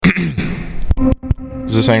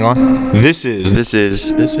Is this thing on? This is This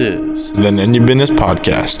is the None Your Business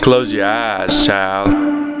podcast. Close your eyes, child.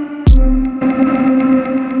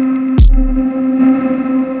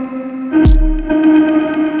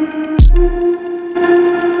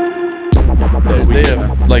 They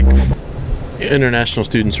have, like, international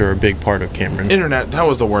students are a big part of Cameron. Internet, that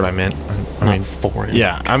was the word I meant. I Not mean, foreign.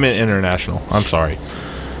 yeah, I meant international. I'm sorry.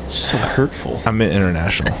 So hurtful. I meant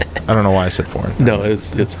international. I don't know why I said foreign. No,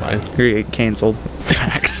 it's fine. You're get canceled.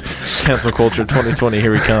 Facts. Cancel culture 2020,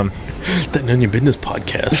 here we come. The None Your Business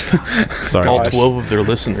podcast. Sorry. All 12 of their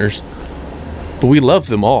listeners. But we love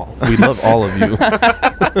them all. We love all of you.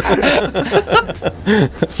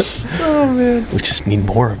 Oh man. We just need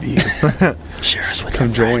more of you. Share us with your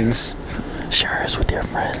friends. Share us with your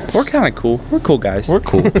friends. We're kind of cool. We're cool guys. We're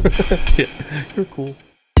cool. Yeah, you're cool.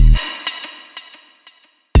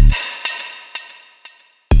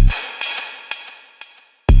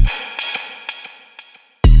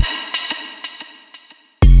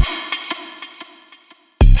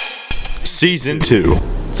 Season 2.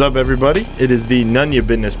 What's up, everybody? It is the None Your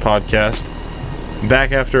Business podcast.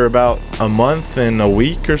 Back after about a month and a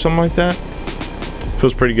week or something like that.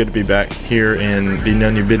 Feels pretty good to be back here in the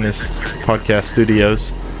None Your Business podcast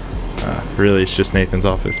studios. Really, it's just Nathan's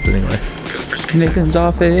office, but anyway. Nathan's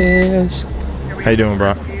office. How you doing,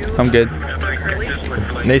 bro? I'm good.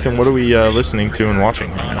 Nathan, what are we listening to and watching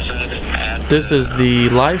right now? This is the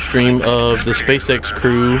live stream of the SpaceX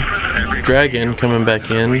Crew Dragon coming back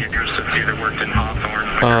in.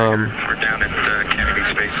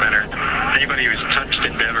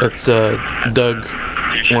 That's Doug,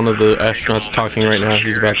 one of the astronauts, talking right now.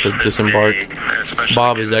 He's about to disembark.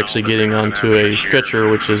 Bob is actually getting onto a stretcher,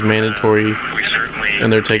 which is mandatory,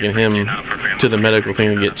 and they're taking him to the medical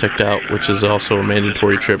thing to get checked out, which is also a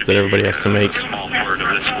mandatory trip that everybody has to make.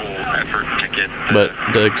 But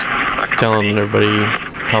Doug's telling everybody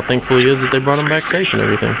how thankful he is that they brought him back safe and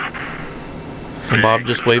everything. And Bob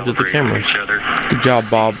just waved at the cameras. Good job,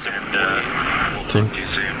 Bob.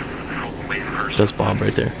 That's Bob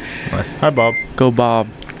right there. Nice. Hi, Bob. Go, Bob.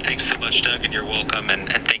 Thanks so much, Doug, and you're welcome. And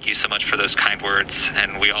thank you so much for those kind words.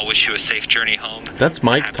 And we all wish you a safe journey home. That's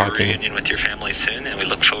Mike Happy talking. reunion with your family soon, and we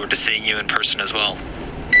look forward to seeing you in person as well.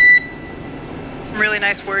 Some really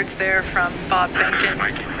nice words there from Bob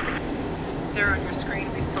Benkin. There on your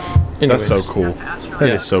screen we saw. That's so Anyways, cool. That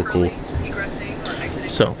is so cool.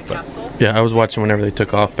 So, yeah, I was watching whenever they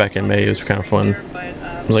took off back in May. It was kind of fun.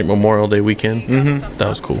 It was like Memorial Day weekend. Mm-hmm. That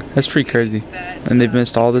was cool. That's pretty crazy. And they've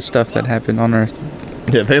missed all the stuff that happened on Earth.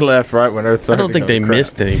 Yeah, they left right when Earth I started. don't think they becoming crap.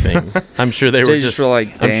 missed anything. I'm sure they were They just were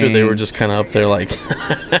like, I'm sure they dang. were just kind of up there like,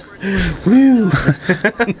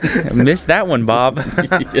 I missed that one, Bob.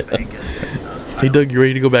 hey Doug, you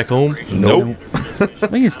ready to go back home? Nope.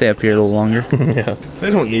 We can stay up here a little longer. Yeah. They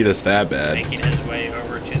don't need us that bad. Making his way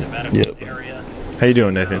over to the medical Yep. area. How you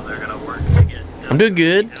doing, Nathan? They're going to work to get I'm doing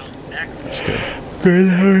good. Good.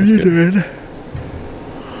 How are you doing?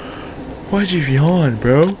 Why'd you yawn,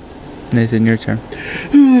 bro? Nathan, your turn.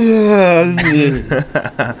 No,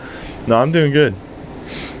 I'm doing good.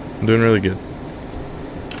 I'm doing really good.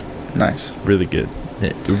 Nice. Really good.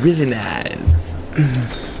 Really nice.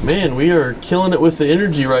 Man, we are killing it with the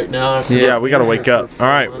energy right now. Yeah, we gotta wake up. All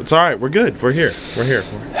right, it's all right. We're good. We're here. We're here.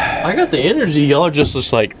 I got the energy. Y'all are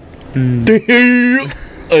just like,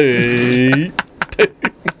 hey.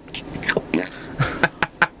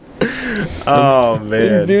 Oh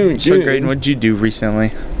man. So, Graydon, what'd you do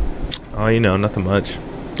recently? Oh, you know, nothing much.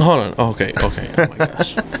 Hold on. Okay. Oh my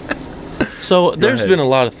gosh. So there's ahead. been a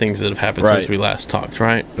lot of things that have happened Right. since we last talked,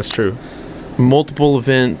 right? That's true. Multiple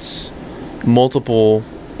events, multiple,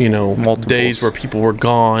 Multiples. days where people were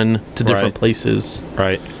gone to different Right. places.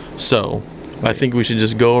 Right. So I think we should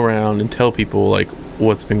just go around and tell people like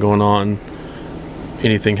what's been going on.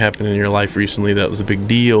 Anything happened in your life recently that was a big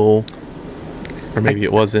deal, or maybe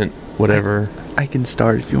it wasn't. Whatever. I can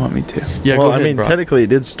start if you want me to. Yeah, Well, go ahead, I mean, bro. technically, it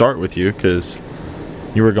did start with you because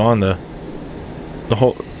you were gone the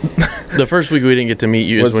whole. The first week we didn't get to meet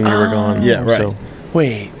you is Was- when you were gone. Yeah, right. So,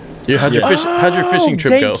 Wait. how'd your fishing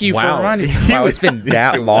trip go? Thank you Wow. for reminding me. He Wow, was- it's been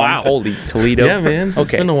that long. Wow. Holy Toledo. Yeah, man. It's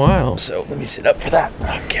Okay. been a while. So let me sit up for that.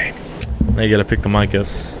 Okay. Now you gotta pick the mic up.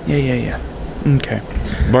 Yeah. Okay.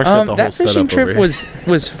 Bart's got the whole That fishing setup over trip here.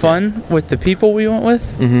 was fun with the people we went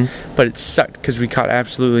with, Mm-hmm. but it sucked because we caught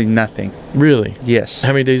absolutely nothing. Really? Yes.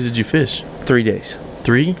 How many days did you fish? 3 days.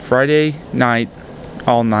 3? Friday night,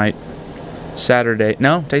 all night. Saturday.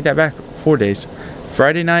 No, take that back. 4 days.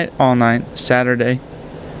 Friday night, all night. Saturday,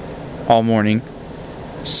 all morning.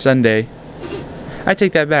 Sunday. I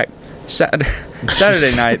take that back. Saturday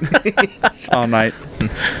night, all night.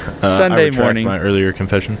 I Sunday retract morning. my earlier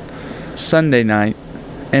confession. Sunday night,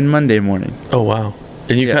 and Monday morning. Oh, wow.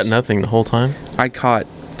 And you Yes. caught nothing the whole time? I caught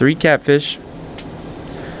 3 catfish,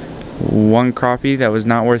 1 crappie that was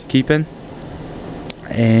not worth keeping,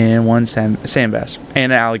 and 1 sand bass,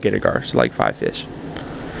 and an alligator gar, so like 5 fish.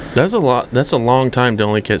 That's a lot. That's a long time to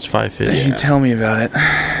only catch 5 fish. You tell me about it.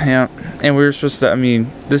 Yeah. And we were supposed to, I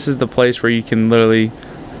mean, this is the place where you can literally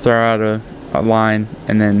throw out a line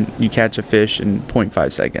and then you catch a fish in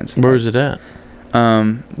 0.5 seconds. Where is it at?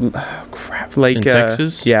 Lake In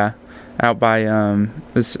Texas? Yeah. Out by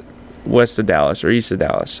this west of Dallas or east of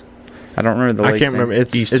Dallas. I don't remember the lake. I can't remember.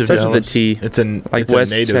 It's East it's of Starts with a Dallas. T. It's an Like it's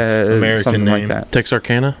west a Native to American something name. like that.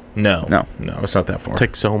 Texarkana? No. No, it's not that far.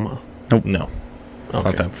 Texoma. No, it's Okay.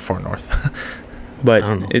 not that far north. But I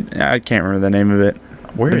don't know. I can't remember the name of it.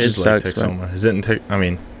 Where It is just Lake sucks, but- Texoma? Is it in? I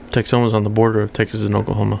mean, Texoma's on the border of Texas and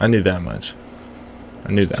Oklahoma. I knew that much.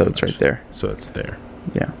 I knew that. So it's much. right there. So it's there.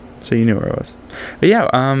 Yeah. So you knew where it was. But yeah,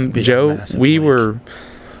 Be a Joe, massive we lake. were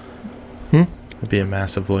It'd be a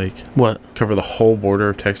massive lake. What? Cover the whole border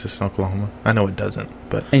of Texas and Oklahoma. I know it doesn't,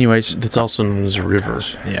 but anyways, It's also known as a river.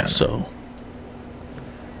 yeah. So.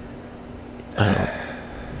 I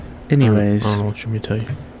don't anyways, know what you want me to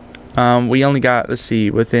tell you. we only got, let's see,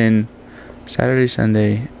 within Saturday,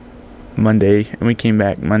 Sunday, Monday, and we came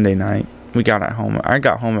back Monday night. We got at home. I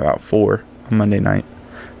got home about 4 on Monday night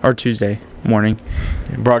or Tuesday morning.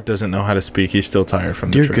 Brock doesn't know how to speak. He's still tired from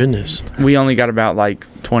the Dear trip. goodness. We only got about like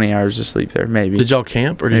 20 hours of sleep there, maybe. Did y'all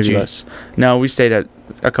camp or did maybe you? less. No, we stayed at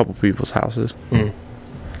a couple people's houses.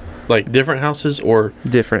 Like different houses or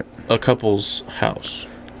Different. a couple's house?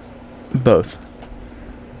 Both.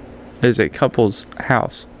 There's a couple's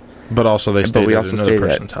house. But also they But stayed we at also another stayed at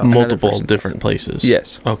person's house. Another Multiple person's different places.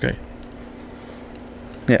 Yes. Okay.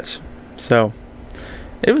 Yes. So,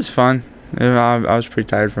 it was fun. I was pretty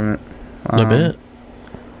tired from it. I bet.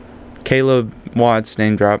 Caleb Watts,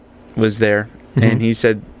 name drop, was there. Mhm. And he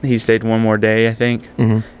said he stayed one more day, I think.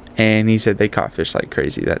 Mm-hmm. And he said they caught fish like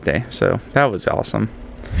crazy that day. So, that was awesome.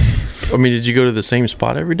 I mean, did you go to the same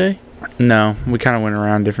spot every day? No, we kind of went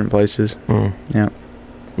around different places. Yeah.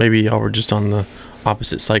 Maybe y'all were just on the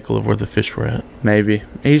opposite cycle of where the fish were at. Maybe.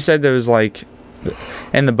 He said there was like,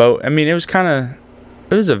 and the boat, I mean, it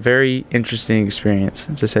was a very interesting experience,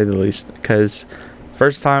 to say the least. Because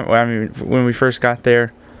first time, well, I mean, when we first got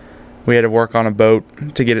there, we had to work on a boat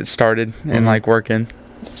to get it started and Mhm. like working.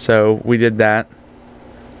 So we did that.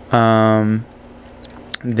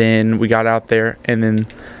 Then we got out there, and then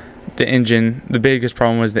the biggest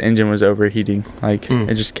problem was the engine was overheating. Like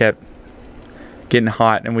it just kept getting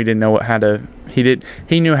hot, and we didn't know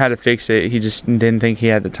he knew how to fix it. He just didn't think he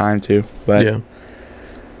had the time to. But Yeah.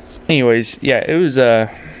 anyways, yeah, it was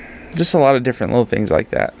just a lot of different little things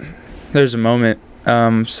like that. There's a moment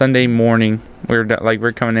Sunday morning, we're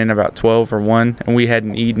coming in about 12 or 1, and we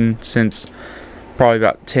hadn't eaten since probably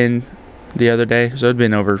about 10 the other day, so it'd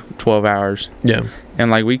been over 12 hours. Yeah. And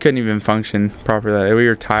like we couldn't even function properly. We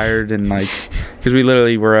were tired, and like because we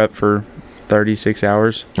literally were up for 36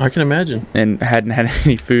 hours I can imagine. and hadn't had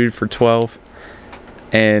any food for 12.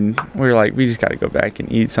 And we were like, we just got to go back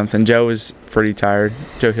and eat something. Joe was pretty tired.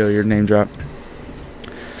 Joe Hilliard, name drop.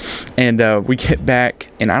 And we get back,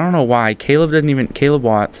 and I don't know why Caleb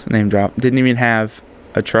Watts, name drop, didn't even have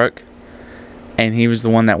a truck. And he was the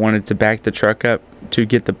one that wanted to back the truck up to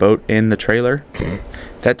get the boat in the trailer.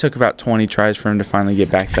 That took about 20 tries for him to finally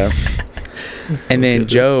get backed up. And then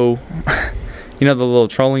Joe, you know the little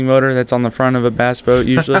trolling motor that's on the front of a bass boat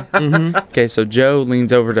usually? Mm-hmm. Okay, so Joe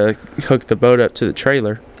leans over to hook the boat up to the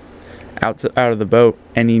trailer, out of the boat,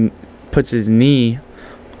 and he puts his knee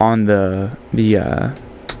on the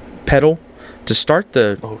pedal to start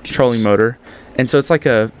the trolling motor, and so it's like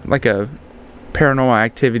a paranormal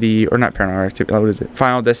activity, or not paranormal activity, what is it,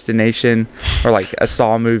 Final Destination, or like a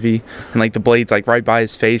Saw movie, and like the blade's like right by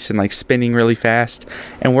his face and like spinning really fast,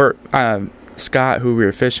 and we're Scott, who we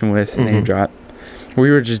were fishing with, name drop, we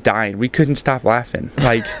were just dying. We couldn't stop laughing.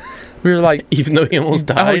 Like we were like, Even though he almost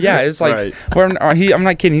died. oh yeah, it's like Right. I'm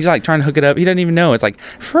not kidding. He's like trying to hook it up. He doesn't even know. It's like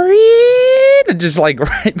free, just like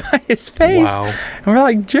right by his face. Wow. And we're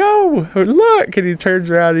like, Joe, look! And he turns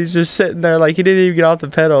around. He's just sitting there like he didn't even get off the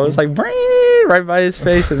pedal. It's like right by his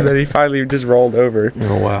face, and then he finally just rolled over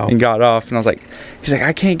Oh, wow. and got off. And I was like, he's like,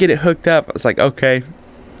 I can't get it hooked up. I was like, okay.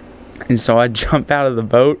 And so I jumped out of the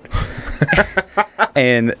boat,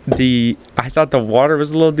 and I thought the water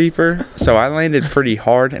was a little deeper, so I landed pretty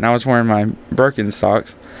hard, and I was wearing my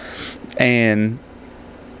Birkenstocks. And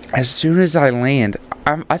as soon as I land,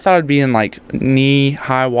 I thought I'd be in like knee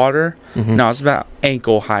high water. Mhm. No, it's about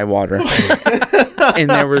ankle high water. And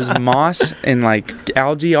there was moss and like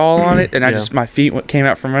algae all on it, and Yeah. my feet came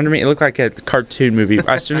out from under me. It looked like a cartoon movie.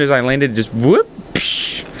 As soon as I landed, just whoop,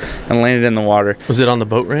 psh, and landed in the water. Was it on the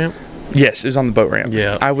boat ramp? Yes, it was on the boat ramp.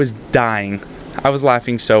 Yeah. I was dying. I was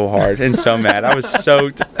laughing so hard and so mad. I was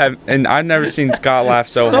soaked, and I've never seen Scott laugh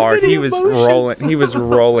so hard. He was rolling. He was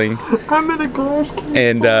rolling. I'm in a glass case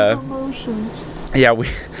And yeah, we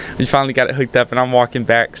finally got it hooked up, and I'm walking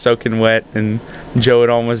back soaking wet, and Joe had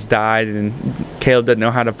almost died, and Caleb didn't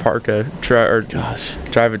know how to park a truck or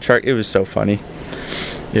drive a truck. It was so funny.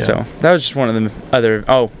 Yeah. So that was just one of the other.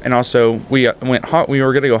 Oh, and also we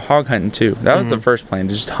were gonna go hog hunting too. That was the first plan,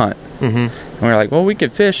 to just hunt. Mm-hmm. And we were like, well, we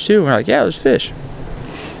could fish too. We're like, yeah, let's fish.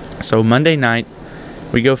 So Monday night,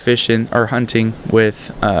 we go fishing or hunting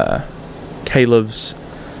with we're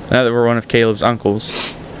one of Caleb's uncles,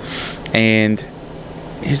 and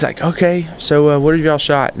he's like, okay, so what have y'all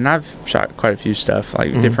shot? And I've shot quite a few stuff,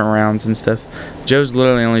 like different rounds and stuff. Joe's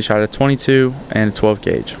literally only shot a 22 and a 12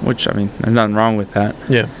 gauge, which, I mean, there's nothing wrong with that.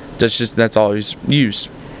 Yeah. That's all he's used.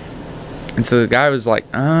 And so the guy was like,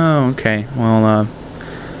 oh, okay, well,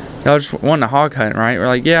 y'all just want to hog hunt, right? We're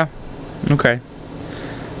like, yeah, okay.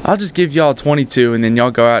 I'll just give y'all a 22, and then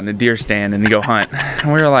y'all go out in a deer stand and go hunt.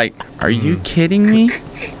 And we were like, are you kidding me?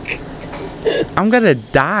 I'm gonna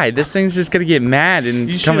die. This thing's just gonna get mad and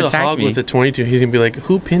You come shoot a attack hog me. with a 22, he's gonna be like,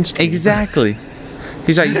 who pinched me? Exactly.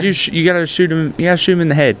 He's like, you gotta shoot him. You gotta shoot him in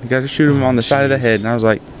the head. You gotta shoot him on the side of the head. And I was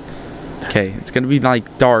like, okay, it's gonna be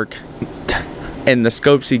like dark. And the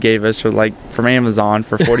scopes he gave us are like from Amazon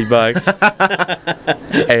for $40.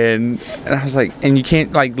 and I was like, and you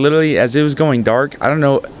can't, like, literally as it was going dark, I don't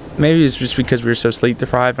know, maybe it's just because we were so sleep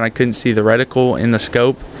deprived and I couldn't see the reticle in the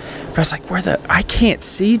scope. But I was like, I can't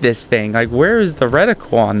see this thing. Like, where is the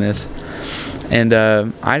reticle on this? And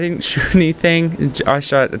I didn't shoot anything. I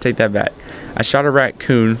take that back. I shot a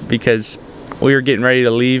raccoon because we were getting ready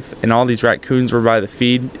to leave, and all these raccoons were by the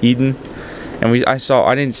feed eating. And I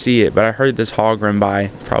didn't see it, but I heard this hog run by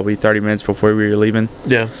probably 30 minutes before we were leaving.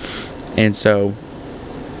 Yeah. And so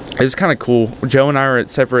it was kind of cool. Joe and I were at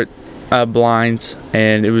separate blinds,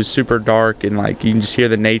 and it was super dark, and like you can just hear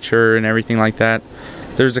the nature and everything like that.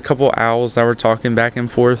 There's a couple owls that were talking back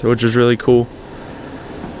and forth, which was really cool.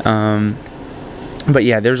 But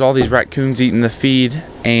yeah, there's all these raccoons eating the feed,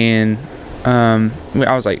 and I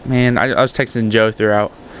was like, man, I was texting Joe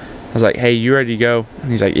throughout. I was like, hey, you ready to go?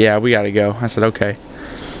 And he's like, yeah, we got to go. I said, okay.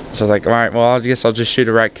 So I was like, all right, well, I guess I'll just shoot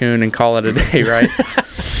a raccoon and call it a day, right?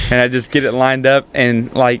 And I just get it lined up,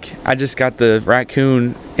 and like I just got the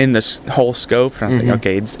raccoon in the whole scope, and I was like,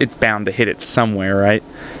 okay, it's bound to hit it somewhere, right?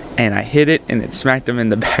 And I hit it, and it smacked him in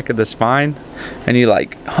the back of the spine, and he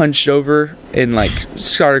like hunched over and like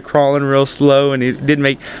started crawling real slow, and he didn't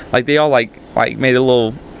make, like, they all like made a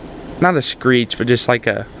little, not a screech, but just like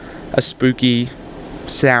a spooky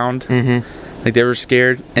sound. Like they were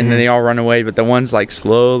scared, and then they all run away, but the one's like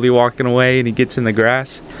slowly walking away, and he gets in the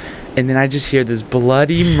grass, and then I just hear this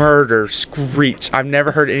bloody murder screech. I've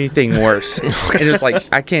never heard anything worse. And it was like,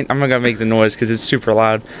 I'm not gonna make the noise because it's super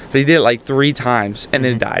loud, but he did it like 3 times, and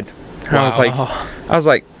then it died. And I was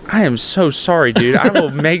like, I am so sorry, dude. I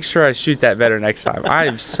will make sure I shoot that better next time. I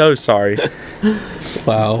am so sorry.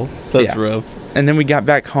 Wow, that's rough. And then we got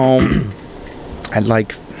back home at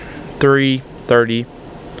like 3:30.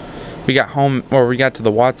 We got home, or we got to the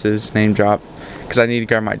Watts' name drop, because I needed to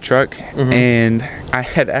grab my truck, and I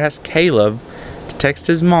had asked Caleb to text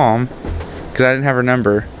his mom, because I didn't have her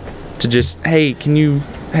number, to just, hey,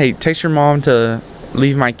 text your mom to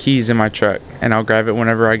leave my keys in my truck, and I'll grab it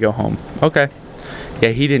whenever I go home. Okay. Yeah,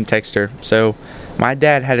 he didn't text her, so my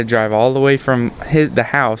dad had to drive all the way from the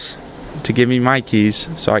house to give me my keys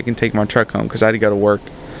so I can take my truck home, because I had to go to work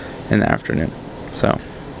in the afternoon. So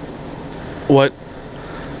what?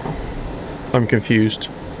 I'm confused.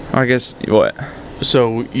 I guess what?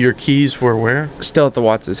 So your keys were where? Still at the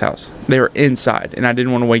Watts' house. They were inside, and I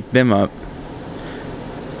didn't want to wake them up.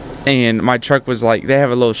 And my truck was like, they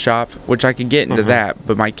have a little shop, which I could get into that,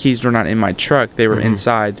 but my keys were not in my truck. They were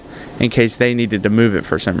inside in case they needed to move it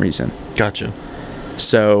for some reason. Gotcha.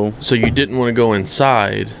 So you didn't want to go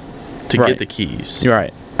inside to get the keys. You're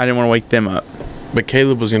right. I didn't want to wake them up. But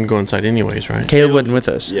Caleb was going to go inside anyways, right? Caleb wasn't with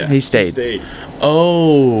us. Yeah, he stayed.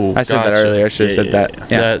 Oh, I said that earlier. I should have said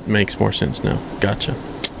that. Yeah. That makes more sense now. Gotcha.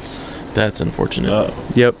 That's unfortunate.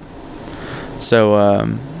 Yep. So,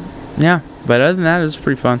 yeah. But other than that, it was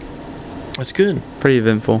pretty fun. That's good. Pretty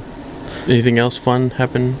eventful. Anything else fun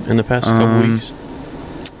happen in the past couple weeks?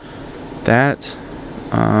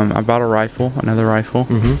 I bought another rifle.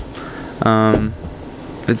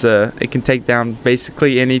 It can take down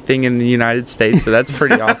basically anything in the United States, so that's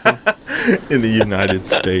pretty awesome. In the United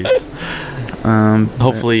States.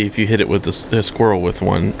 Hopefully, if you hit it with a squirrel with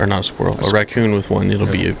one, or not a squirrel, a raccoon with one, it'll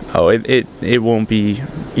be. It won't be.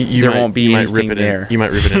 There won't be anything there. You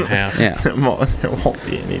might rip it in half. Yeah. There won't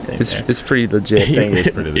be anything. It's pretty legit thing.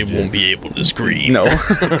 It won't be able to scream. No.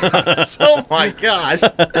 Oh my gosh.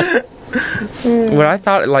 What I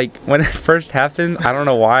thought, like, when it first happened, I don't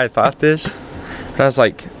know why I thought this, but I was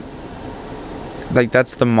like,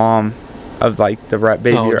 that's the mom of, like, the rat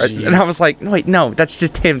baby. Oh, And I was like, wait, no, that's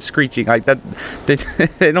just him screeching. Like, that,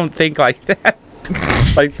 they don't think like that.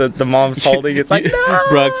 Like, the mom's holding, it's like, no!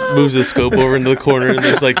 Brock moves the scope over into the corner, and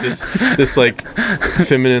there's, like, this like,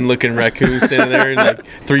 feminine-looking raccoon standing there, and, like,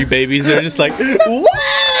 3 babies, and they're just like,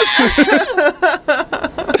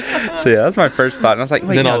 So, yeah, that's my first thought. And I was like,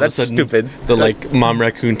 wait, then no, all that's of a sudden, stupid. the, like, mom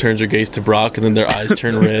raccoon turns her gaze to Brock, and then their eyes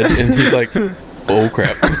turn red, and he's like, oh,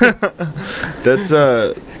 crap. That's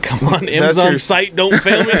Come on, Amazon your- site, don't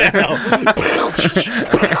fail me now.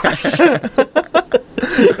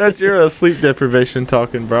 that's your sleep deprivation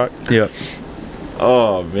talking, Brock. Yep.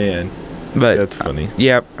 Oh man, But that's funny.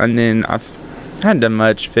 Yep, and then I've hadn't done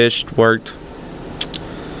much. Fished, worked.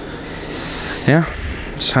 Yeah,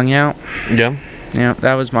 just hung out. Yeah. Yeah,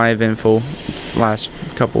 that was my eventful last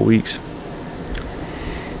couple weeks.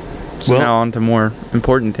 So Well, now on to more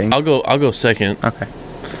important things. I'll go second. Okay.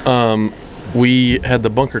 We had the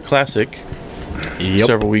Bunker Classic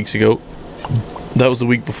several weeks ago. That was the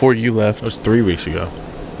week before you left. That was 3 weeks ago.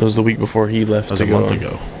 It was the week before he left. That was to a go month on.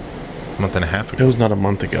 ago. A month and a half It ago. was not a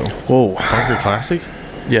month ago. Whoa, Bunker Classic?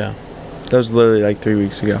 Yeah. that was literally like 3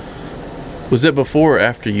 weeks ago. Was it before or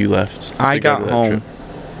after you left? I to go got to that home. trip?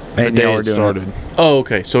 The And day y'all were it doing started. Oh,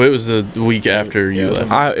 okay. So it was the week after you Yeah,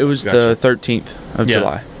 left. It was Gotcha. the 13th of Yeah.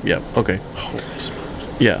 July. Yeah. Okay. Holy smokes.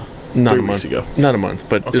 Yeah. Not 3 a weeks month ago. Not a month,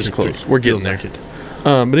 but Okay, it's close. 3. We're getting Feels there. like it.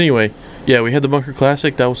 But anyway, yeah, we had the Bunker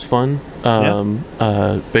Classic. That was fun.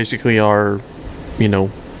 Basically our,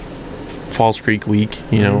 Falls Creek week.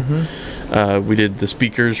 We did the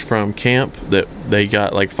speakers from camp. That they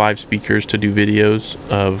got like 5 speakers to do videos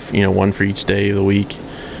of, one for each day of the week.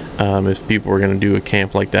 If people were going to do a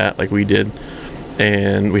camp like that, like we did.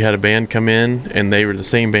 And we had a band come in, and they were the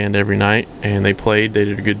same band every night, and they played. They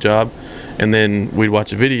did a good job. And then we'd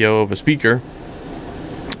watch a video of a speaker,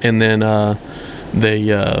 and then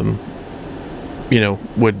they,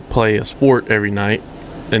 would play a sport every night,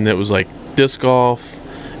 and it was like disc golf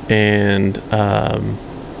and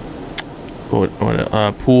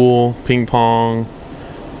pool, ping pong,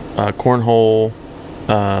 cornhole.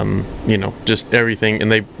 Just everything,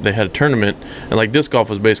 and they had a tournament, and like disc golf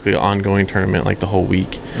was basically an ongoing tournament like the whole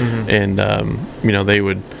week. And they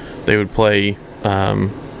would play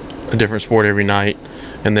a different sport every night,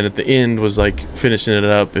 and then at the end was like finishing it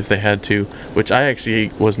up if they had to, which I actually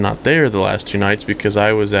was not there the last 2 nights because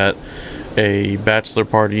I was at a bachelor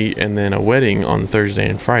party and then a wedding on Thursday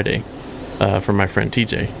and Friday for my friend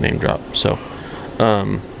TJ, name drop. So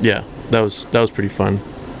that was pretty fun.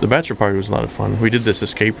 The bachelor party was a lot of fun. We did this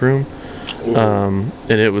escape room, and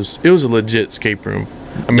it was a legit escape room.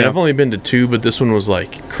 I mean, Yeah. I've only been to 2, but this one was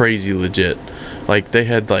like crazy legit. Like they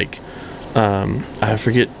had like, I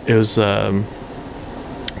forget, it was, I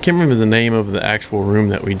can't remember the name of the actual room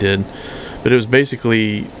that we did, but it was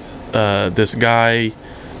basically this guy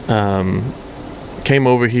came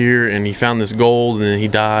over here and he found this gold, and then he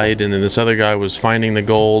died, and then this other guy was finding the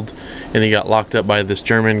gold, and he got locked up by this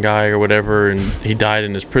German guy or whatever, and he died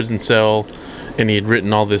in his prison cell, and he had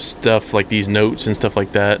written all this stuff, like these notes and stuff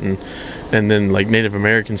like that, and then like Native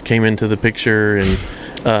Americans came into the picture, and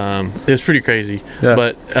it was pretty crazy. Yeah.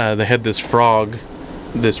 But they had this frog,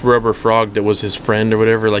 this rubber frog that was his friend or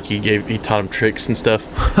whatever, like he taught him tricks and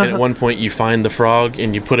stuff. And at one point you find the frog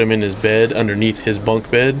and you put him in his bed underneath his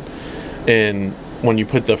bunk bed, and when you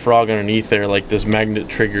put the frog underneath there, like this magnet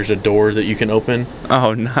triggers a door that you can open.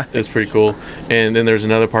 Oh, nice. It's pretty cool. And then there's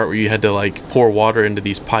another part where you had to like pour water into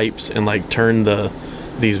these pipes and like turn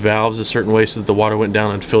these valves a certain way so that the water went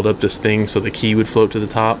down and filled up this thing so the key would float to the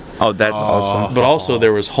top. Oh, that's awesome. But also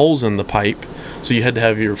there was holes in the pipe, so you had to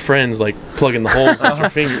have your friends like plug in the holes with your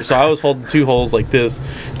finger. So I was holding 2 holes like this,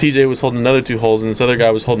 TJ was holding another 2 holes, and this other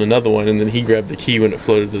guy was holding another one, and then he grabbed the key when it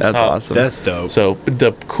floated to the That's top. awesome. That's dope. So but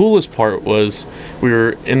the coolest part was we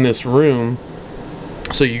were in this room.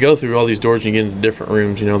 So you go through all these doors and you get into different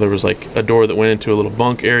rooms. There was like a door that went into a little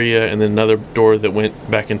bunk area, and then another door that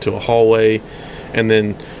went back into a hallway, and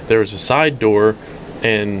then there was a side door,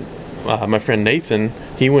 and my friend Nathan,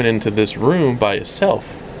 he went into this room by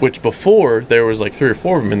himself, which before there was like 3 or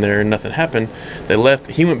 4 of them in there and nothing happened. They left,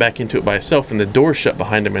 he went back into it by himself, and the door shut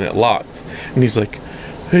behind him and it locked, and he's like,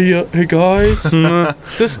 hey guys,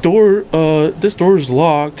 this door's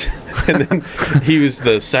locked. And then he was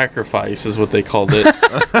the sacrifice, is what they called it.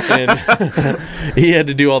 And he had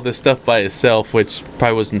to do all this stuff by himself, which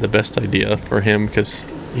probably wasn't the best idea for him because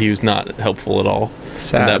he was not helpful at all.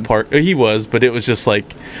 Sad. In that part. He was, but it was just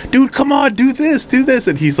like, dude, come on, do this.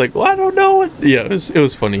 And he's like, well, I don't know. Yeah, it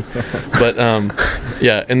was funny. But,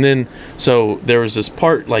 yeah, and then, so there was this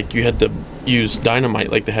part, like, you had to use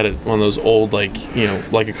dynamite, like they had one of those old, like, you know,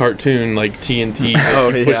 like a cartoon, like TNT.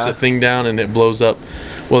 You push the thing down and it blows up.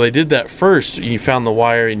 Well, they did that first. You found the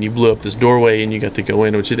wire and you blew up this doorway and you got to go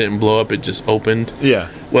in, which it didn't blow up. It just opened. Yeah.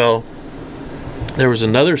 Well, there was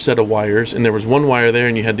another set of wires, and there was one wire there,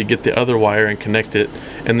 and you had to get the other wire and connect it,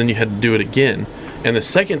 and then you had to do it again. And the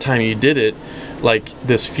second time you did it, like,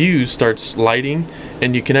 this fuse starts lighting,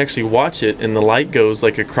 and you can actually watch it, and the light goes,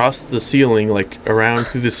 like, across the ceiling, like, around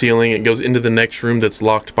through the ceiling. It goes into the next room that's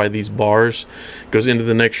locked by these bars, goes into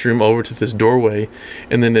the next room over to this doorway,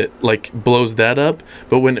 and then it, like, blows that up.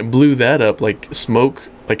 But when it blew that up, like, smoke,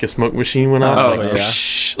 like a smoke machine went off, like,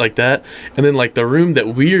 whoosh, like that. And then, like, the room that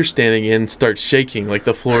we're standing in starts shaking, like,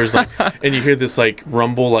 the floor is, like, and you hear this, like,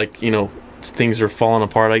 rumble, like, you know, things are falling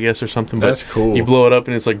apart, I guess, or something. But that's cool. You blow it up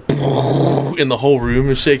and it's like, and the whole room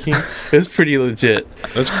is shaking. It's pretty legit.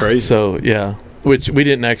 That's crazy. So yeah, which we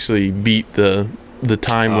didn't actually beat the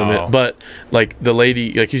time limit, but like the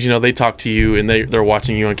lady, like, 'cause, you know, they talk to you and they're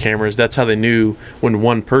watching you on cameras. That's how they knew when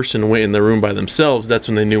one person went in the room by themselves. That's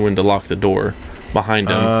when they knew when to lock the door behind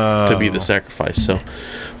them to be the sacrifice. So,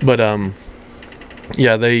 but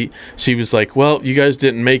yeah, she was like, well, you guys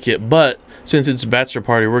didn't make it, but since it's a bachelor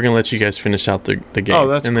party, we're gonna let you guys finish out the game. Oh,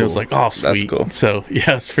 that's and cool. It was like, oh, sweet. That's cool. So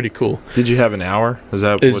yeah, it's pretty cool. Did you have an hour? Is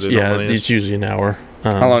that what it normally is? It's usually an hour.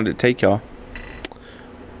 How long did it take y'all?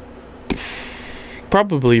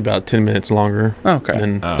 Probably about 10 minutes longer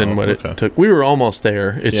than what it took. We were almost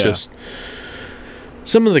there. It's just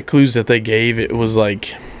some of the clues that they gave. It was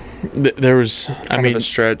like there was, Kind of a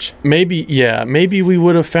stretch. Maybe we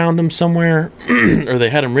would have found them somewhere, or they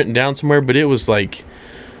had them written down somewhere. But it was like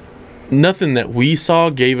nothing that we saw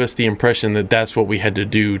gave us the impression that that's what we had to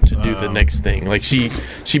do to do the next thing. Like she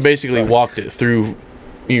basically walked us through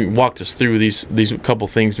these couple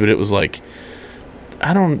things, but it was like,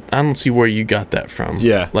 I don't see where you got that from.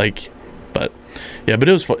 Yeah. Like, but it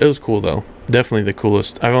was cool though. Definitely the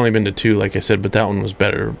coolest. I've only been to 2, like I said, but that one was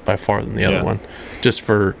better by far than the other one. Just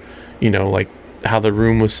for, you know, like how the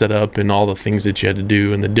room was set up and all the things that you had to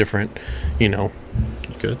do and the different, you know,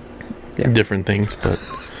 different things. But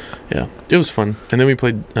yeah, it was fun. And then we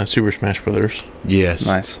played Super Smash Brothers. Yes.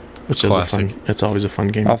 Nice. Which is a fun. It's always a fun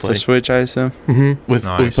game Off to play. the Switch, I assume. Mm-hmm. We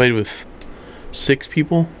Nice. played with 6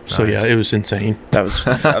 people. So yeah, it was insane. That was.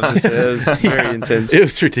 I was just saying, it was very intense. It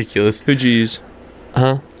was ridiculous. Who'd you use?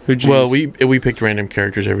 Huh? Who'd you Well, use? we picked random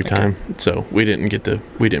characters every time, so we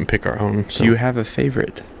didn't pick our own. So. Do you have a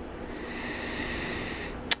favorite?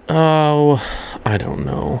 Oh, I don't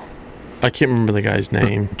know. I can't remember the guy's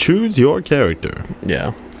name. Choose your character.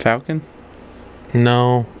 Yeah. Falcon?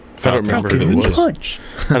 No. I don't remember who it was. Punch.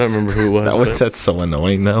 I don't remember who it was. That's so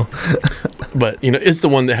annoying though. But, you know, it's the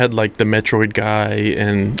one that had like the Metroid guy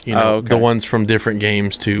and, you know, the ones from different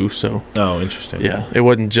games too. So, oh, interesting. yeah, it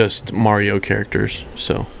wasn't just Mario characters.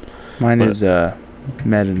 So, Mine is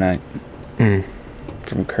Meta Knight mm.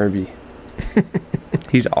 from Kirby.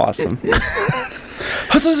 He's awesome.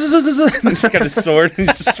 He's got a sword and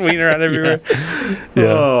he's just swinging around everywhere. Yeah.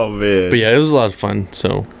 Oh man. But yeah, it was a lot of fun.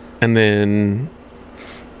 So, and then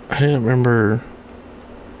I didn't remember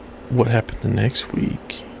what happened the next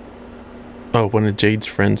week. Oh, one of Jade's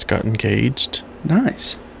friends got engaged.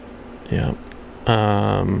 Nice. Yeah.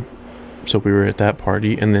 So we were at that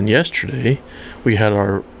party, and then yesterday we had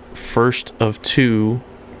our first of 2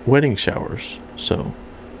 wedding showers. So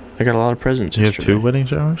I got a lot of presents You have yesterday. 2 wedding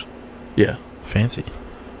showers? Yeah. Fancy.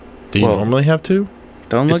 Do you normally have 2?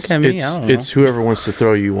 Don't look at me. I don't know. It's whoever wants to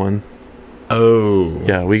throw you one. Oh.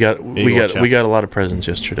 Yeah, we got a lot of presents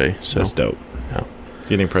yesterday. So that's dope. Yeah.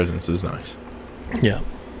 Getting presents is nice. Yeah.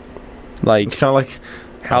 Like It's kind of like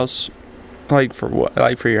house, like for what?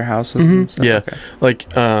 Like for your houses Mhm. and stuff? Yeah. Okay.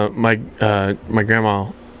 Like my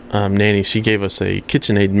grandma Nanny, she gave us a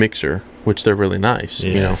KitchenAid mixer, which they're really nice.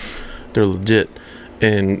 Yeah. You know, they're legit.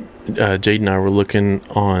 And Jade and I were looking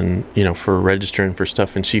on, you know, for registering for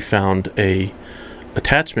stuff, and she found a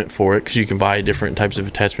attachment for it because you can buy different types of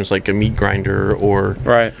attachments, like a meat grinder or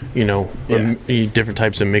Right. you know, different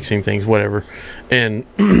types of mixing things, whatever. And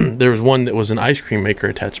there was one that was an ice cream maker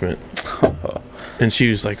attachment. And she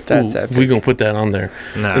was like, That's "Ooh, epic. we gonna put that on there."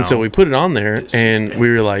 no. And so we put it on there, This is and good. we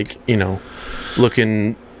were like, you know,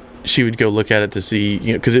 looking she would go look at it to see,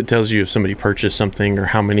 because it tells you if somebody purchased something or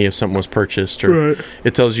how many of something was purchased, or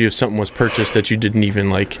it tells you if something was purchased that you didn't even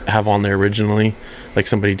like have on there originally. Like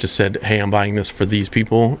somebody just said, hey, I'm buying this for these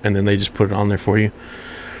people, and then they just put it on there for you.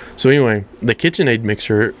 So anyway, the KitchenAid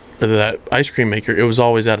mixer, or that ice cream maker, it was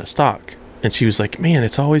always out of stock. And she was like, man,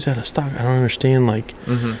 it's always out of stock. I don't understand, like,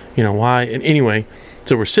 why. And anyway,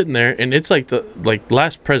 so we're sitting there, and it's like the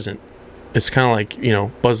last present. It's kind of like,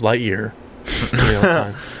 Buzz Lightyear.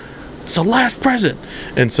 Time. It's the last present.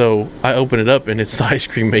 And so I open it up, and it's the ice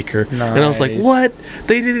cream maker. Nice. And I was like, what?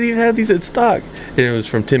 They didn't even have these in stock. And it was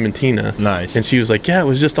from Tim and Tina. Nice. And she was like, yeah, it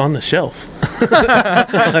was just on the shelf.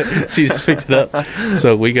 She just picked it up.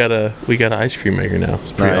 So we got an ice cream maker now.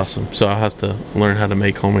 It's pretty awesome. So I'll have to learn how to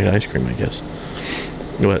make homemade ice cream, I guess.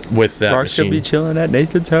 With that Brock's machine. Gonna be chilling at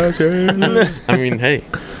Nathan's house. I mean, hey,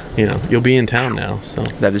 you'll be in town now, so.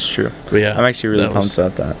 That is true. But yeah, I'm actually really pumped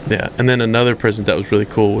about that. Yeah, and then another present that was really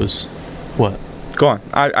cool was what? Go on.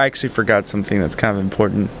 I actually forgot something that's kind of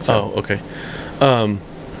important. So. Oh, okay.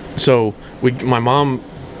 So my mom,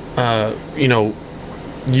 I'm not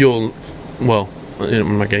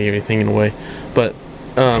getting anything in the way, but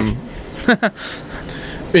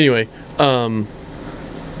anyway,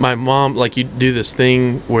 my mom, like, you do this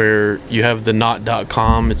thing where you have the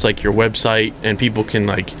not.com. It's like your website, and people can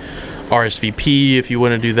like RSVP if you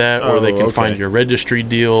want to do that, or they can find your registry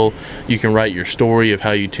deal. You can write your story of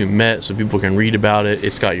how you two met so people can read about it.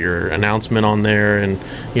 It's got your announcement on there, and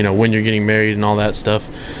when you're getting married and all that stuff.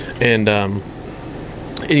 And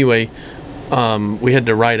anyway, we had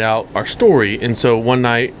to write out our story. And so one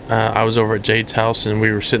night I was over at Jade's house, and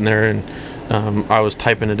we were sitting there, and I was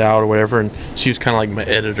typing it out or whatever, and she was kind of like my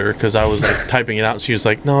editor, because I was like typing it out, and she was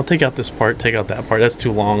like, no, take out this part, take out that part, that's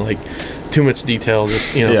too long, like too much detail,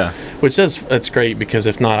 just which that's great, because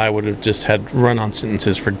if not, I would have just had run-on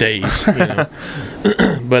sentences for days.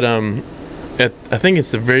 But I think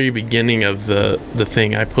it's the very beginning of the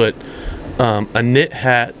thing I put, a knit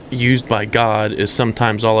hat used by God is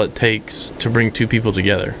sometimes all it takes to bring two people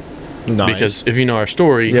together. Nice. Because if you know our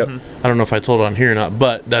story, I don't know if I told it on here or not,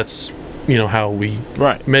 but that's how we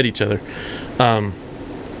met each other.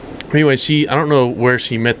 Anyway, I don't know where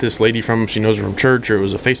she met this lady from. She knows her from church, or it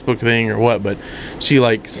was a Facebook thing or what, but she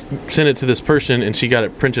like sent it to this person, and she got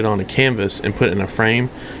it printed on a canvas and put it in a frame,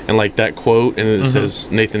 and like that quote, and it says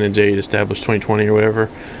Nathan and Jade established 2020 or whatever,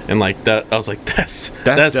 and like that, I was like, that's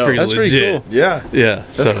pretty legit. That's pretty cool. Yeah,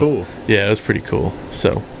 that's cool. Yeah, it was pretty cool.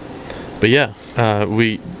 So, but yeah,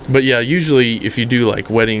 usually if you do like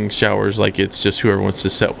wedding showers, like it's just whoever wants to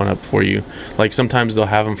set one up for you. Like sometimes they'll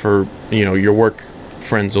have them for your work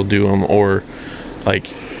friends will do them, or like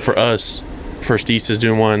for us, First East is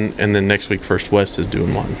doing one, and then next week First West is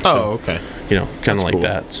doing one. So, okay. Kind of like cool.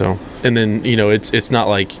 That. So, and then it's not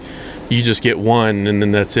like you just get one and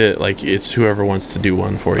then that's it. Like it's whoever wants to do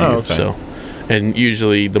one for you. Okay. So, and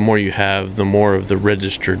usually the more you have, the more of the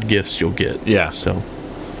registered gifts you'll get. Yeah. So,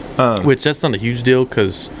 which that's not a huge deal,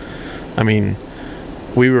 because I mean,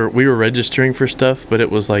 we were registering for stuff, but it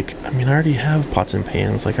was like, I mean, I already have pots and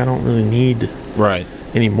pans, like I don't really need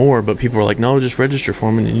anymore. But people were like, no, just register for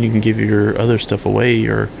them, and then you can give your other stuff away,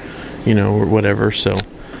 or or whatever. So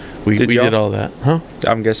we did all that.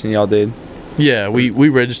 I'm guessing y'all did. Yeah, we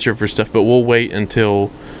registered for stuff, but we'll wait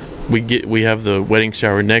until we have the wedding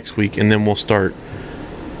shower next week, and then we'll start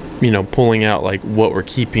pulling out like what we're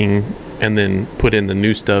keeping, and then put in the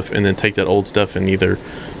new stuff, and then take that old stuff and either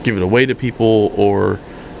give it away to people, or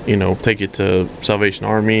take it to Salvation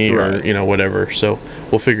Army, or whatever. So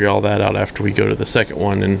we'll figure all that out after we go to the second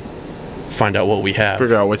one and find out what we have.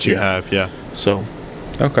 Figure out what you have. Yeah. So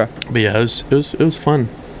okay. But yeah, it was fun.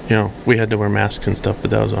 We had to wear masks and stuff,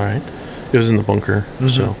 but that was all right. It was in the bunker.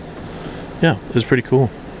 So yeah, it was pretty cool.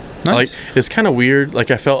 Nice. Like, it's kind of weird.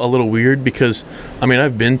 Like, I felt a little weird because, I mean,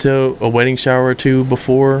 I've been to a wedding shower or two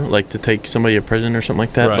before, like to take somebody a present or something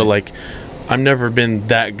like that. But like, I've never been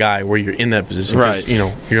that guy where you're in that position. Right.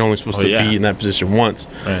 You're only supposed to be in that position once.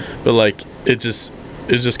 Right. But like, it's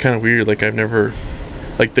just kind of weird. Like, I've never,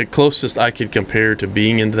 like, the closest I could compare to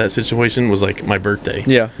being into that situation was like my birthday.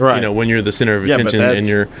 Yeah. Right. When you're the center of attention and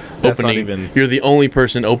you're opening, you're the only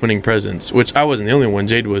person opening presents, which I wasn't the only one.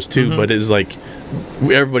 Jade was too, but it's like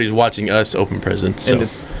everybody's watching us open presents. So. And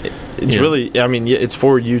it's really, I mean, it's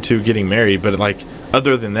for you two getting married, but like,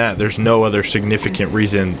 other than that, there's no other significant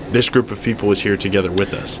reason this group of people is here together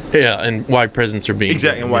with us. Yeah, and why presents are being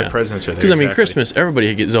given, and why presents are there. Because I mean, Christmas,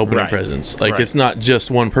 everybody gets opening presents. Like it's not just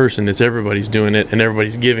one person; it's everybody's doing it, and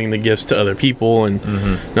everybody's giving the gifts to other people. And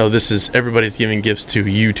no, everybody's giving gifts to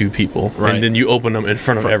you two people, and then you open them in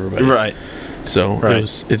front of everybody. Right. So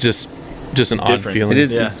it's just just an odd Different. feeling. It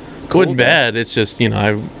is. Yeah. It's Wasn't cold. bad. It's just,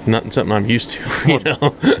 not something I'm used to. You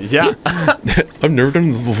know, Yeah. I've never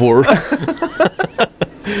done this before.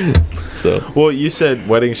 So Well, you said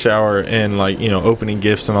wedding shower and opening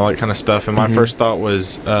gifts and all that kind of stuff, and my first thought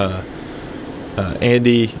was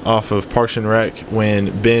Andy off of Parks and Rec when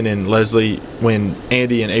when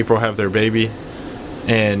Andy and April have their baby,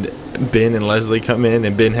 and Ben and Leslie come in,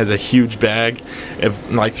 and Ben has a huge bag of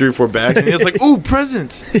 3 or 4 bags, and he's like, "Ooh,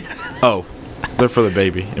 presents!" Oh, they're for the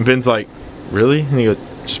baby, and Ben's like, "Really?" And he goes,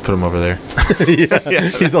 "Just put them over there." yeah,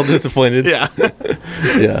 he's all disappointed. Yeah.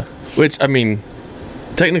 Yeah. Which, I mean,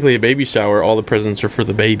 technically a baby shower, all the presents are for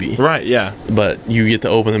the baby. Right. Yeah. But you get to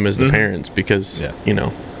open them as the parents because, Yeah.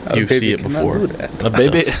 you see it before. A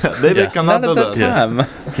baby. Baby Yeah. cannot Not do at that that. time.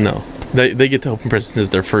 No. They get to open presents as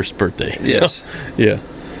their first birthday. Yes. So, yeah.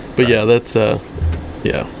 But yeah, that's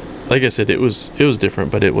yeah. Like I said, it was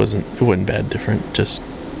different, but it wasn't bad different. Just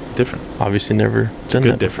Different. obviously never done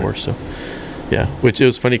good that different. before. So yeah. Which it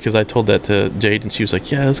was funny because I told that to Jade and she was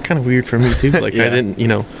like, "Yeah, it's kind of weird for me too." Like Yeah. I didn't,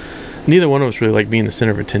 neither one of us really like being the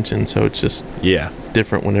center of attention. So it's just Yeah.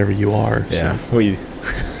 different whenever you are. So. Yeah. We.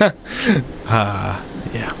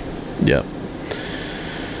 Yeah. Yeah.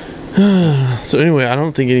 So anyway, I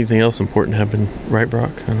don't think anything else important happened, right,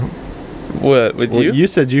 Brock? I don't. What with Well, you? you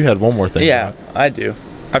said you had one more thing. Yeah, I do.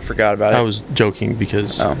 I forgot about it. I was joking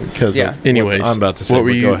because. Oh. Because Yeah. Anyways, I'm about to say. what were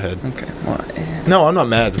but you- Go ahead. Okay. Well, No, I'm not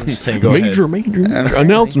mad. I'm just saying. Go major ahead.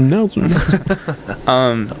 announcement. Joe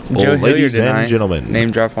Well, Hilliard ladies and and I gentlemen.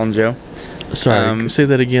 name drop on Joe. Sorry, say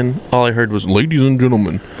that again. All I heard was "ladies and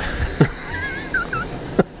gentlemen."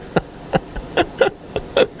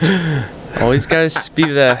 Always got to be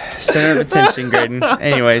the center of attention, Graydon.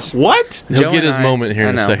 Anyways, What? He'll Joe get and his I- moment here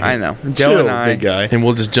in a second. I know. Joe Chill, and I. big guy. And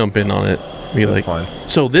we'll just jump in on it. Be That's like, fine.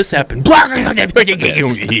 so this happened.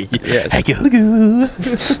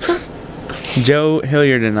 Joe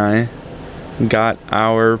Hilliard and I got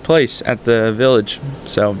our place at the village.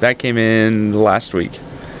 So that came in last week.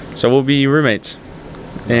 So we'll be roommates.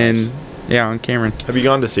 And yeah, on Cameron. Have you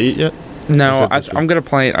gone to see it yet? No, Is that this I'm gonna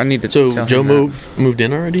play it. I need to. So tell Joe him that. moved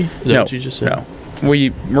in already? Is that No, what you just said? no.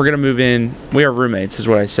 We're gonna move in. We are roommates, is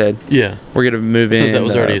what I said. Yeah. We're gonna move I thought in. that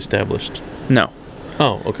was already established. No,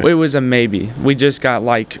 Oh, okay. it was a maybe. We just got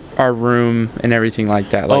our room and everything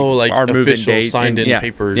like that. like our move-in official date signed in yeah,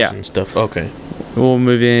 papers Yeah, and stuff. Okay. we'll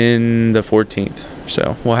move in the 14th.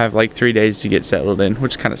 So we'll have 3 days to get settled in,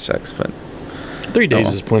 which kind of sucks, but 3 days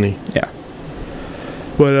well. is plenty. yeah.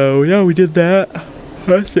 But yeah, we did that.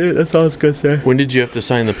 That's it. That's all I was gonna say. When did you have to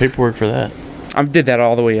sign the paperwork for that? I did that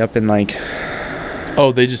all the way up in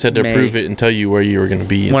Oh, they just had to May. approve it and tell you where you were going to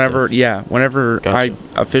be. And whenever stuff. whenever Gotcha. I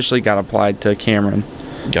officially got applied to Cameron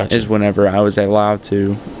Gotcha. is whenever I was allowed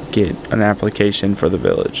to get an application for the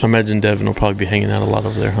village. I imagine Devin will probably be hanging out a lot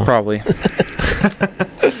over there, huh? Probably.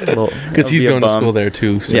 Because he's going to school there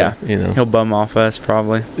too. So, Yeah. You He'll bum off us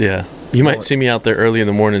probably. Yeah. You might see me out there early in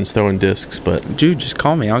the mornings throwing discs, but Dude, just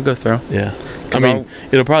call me. I'll go throw. yeah. I 'Cause mean,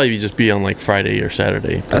 it'll probably just be on Friday or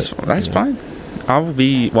Saturday. but, That's you know. fine. I will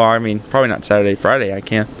be. Well, I mean, probably not Saturday. Friday I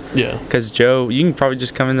can. Yeah. Because Joe, you can probably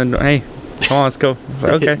just come in the door. Hey, come on, let's go.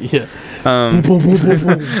 Okay. Yeah.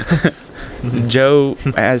 Joe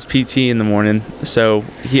has PT in the morning, so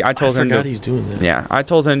I told him forgot to. he's doing that. Yeah, I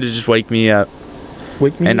told him to just wake me up,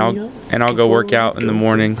 Wake me and up. I'll go work out in the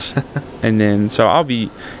mornings, and then so I'll be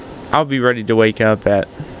ready to wake up at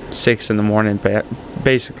 6 in the morning,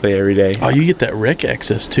 basically every day. Oh, you get that rec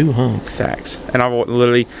access too, huh? Facts, and I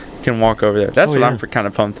literally can walk over there. That's Oh, what yeah. I'm kind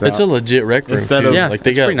of pumped about. It's a legit rec room Instead too. of- Yeah, like they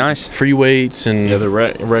it's got pretty nice. free weights and Yeah, the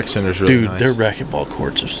rec center's really dude, nice. their racquetball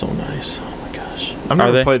courts are so nice. Oh my gosh, I've Are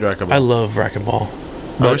never they? played racquetball. I love racquetball,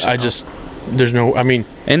 but wish- I just there's no. I mean,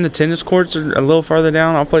 And the tennis courts are a little farther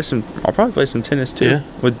down. I'll probably play some tennis too. Yeah.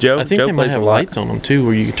 With Joe. I think Joe they might plays have a lot. lights on them too,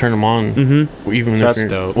 where you can turn them on. Mm-hmm. Even That's if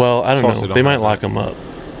you're, dope. Well, I don't Saucy know. don't They might have lock that. them up.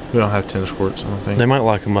 We don't have tennis courts, I don't think. They might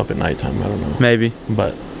lock them up at nighttime. I don't know, Maybe.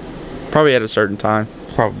 but Probably at a certain time.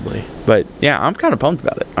 probably. But yeah, I'm kind of pumped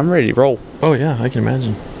about it. I'm ready to roll. Oh yeah, I can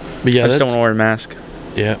imagine. But yeah, I just don't that's, want to wear a mask.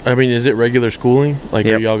 yeah. I mean, is it regular schooling? Like,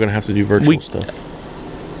 Yep. are y'all gonna have to do virtual We- stuff?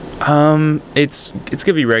 It's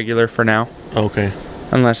gonna be regular for now, Okay.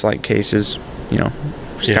 unless cases,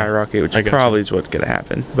 skyrocket, which I gotcha. probably is what's gonna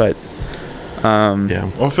happen. But Yeah.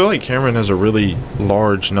 Well, I feel like Cameron has a really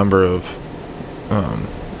large number of,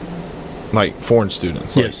 foreign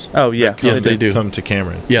students. Yes. oh yeah, Yes, they do. Come to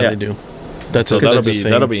Cameron. Yeah, Yeah. they do. That's So a that'll that's a be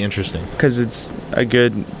thing. that'll be interesting. because it's a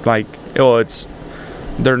good it's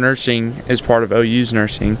their nursing is part of OU's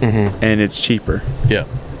nursing, Mhm. and it's cheaper. Yeah.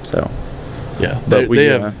 So Yeah, But they we,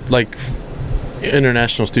 have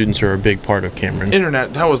international students are a big part of Cameron.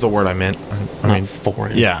 Internet. That was the word I meant. I mean,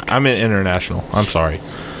 foreign. yeah, I meant international. I'm sorry.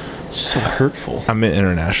 So hurtful. I meant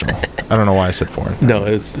international. I don't know why I said foreign. No,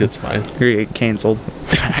 it's fine. You're gonna get canceled.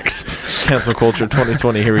 Facts. Cancel culture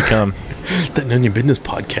 2020. Here we come. The None of Your Business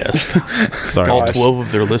podcast. Sorry. All guys. 12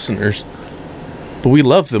 of their listeners. But we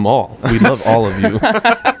love them all. We love all of you.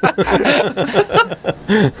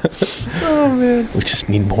 Oh man. We just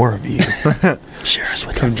need more of you. Share us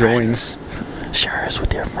with Come your join. friends. Share us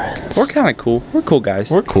with your friends. We're kind of cool. We're cool guys.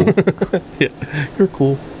 We're cool. You're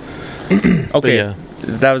cool. Okay. yeah.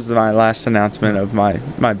 That was my last announcement of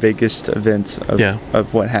my biggest events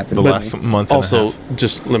of what happened. The to last me. month. And a Also, half.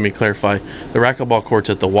 just let me clarify. The racquetball courts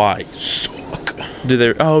at the Y suck. Do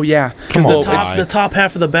they? Oh yeah. Come The on, top, Y. the top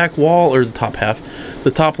half of the back wall, or the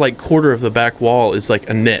top like quarter of the back wall is like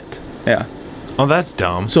a net. Yeah. Oh, that's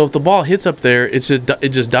dumb. So if the ball hits up there, it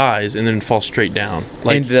just dies and then falls straight down.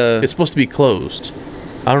 Like And it's supposed to be closed.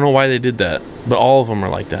 I don't know why they did that, but all of them are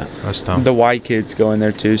like that. That's dumb. The Y kids go in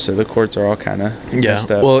there too, so the courts are all kind of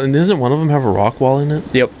messed up. Well, and doesn't one of them have a rock wall in it?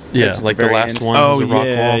 Yep. Yeah, It's at like the very last end. one Oh is a rock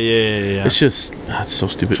yeah, wall. yeah. It's just it's so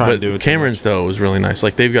stupid. Trying to But do it too Cameron's though is really nice.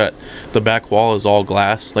 Like they've got the back wall is all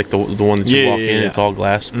glass. Like the one that you Yeah, walk yeah, in, yeah. it's all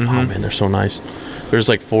glass. Mhm. Oh man, they're so nice. There's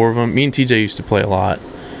like 4 of them. Me and TJ used to play a lot,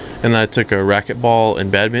 and I took a racquetball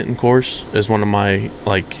and badminton course as one of my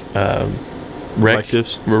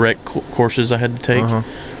Electives? rec courses I had to take. Uh-huh.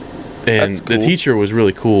 And That's the cool. teacher was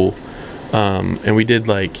really cool. And we did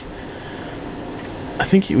I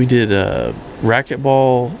think we did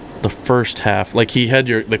racquetball the first half. Like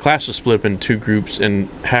the class was split up into 2 groups, and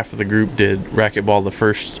half of the group did racquetball the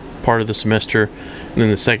first part of the semester, and then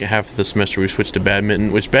the second half of the semester we switched to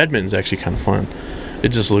badminton, which badminton is actually kind of fun. It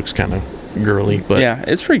just looks kind of girly, but yeah,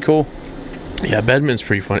 it's pretty cool. yeah, badminton's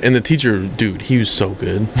pretty fun. And the teacher, dude, he was so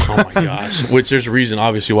good. Oh my gosh. Which there's a reason,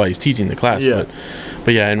 obviously, why he's teaching the class. Yeah.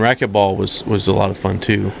 But yeah, and racquetball was a lot of fun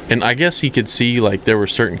too. And I guess he could see like there were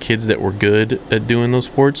certain kids that were good at doing those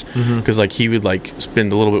sports, because like he would like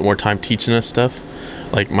spend a little bit more time teaching us stuff.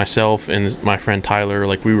 Like myself and my friend Tyler,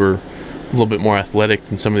 like we were a little bit more athletic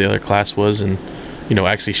than some of the other class was, and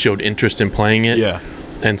actually showed interest in playing it. Yeah.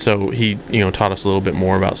 And so he, taught us a little bit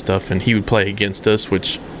more about stuff, and he would play against us,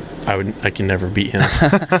 which I can never beat him.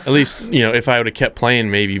 At least, if I would have kept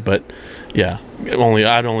playing, maybe. But yeah,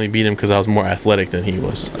 I'd only beat him because I was more athletic than he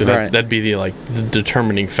was. Right. That'd be the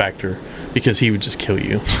determining factor, because he would just kill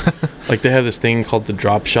you. Like they have this thing called the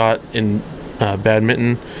drop shot in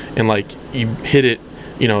badminton, and like you hit it.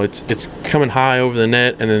 It's coming high over the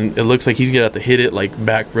net, and then it looks like he's gonna have to hit it like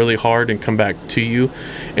back really hard and come back to you,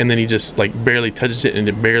 and then he just like barely touches it, and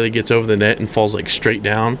it barely gets over the net and falls like straight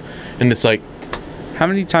down, and it's like, How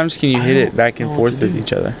many times can you hit it back and know forth what to with do.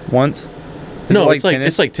 each other? Once? no, Is it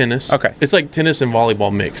it's like tennis. Okay. It's like tennis and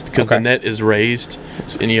volleyball mixed, because Okay. the net is raised,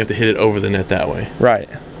 and you have to hit it over the net that way. Right.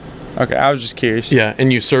 Okay, I was just curious. Yeah,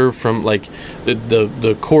 and you serve from like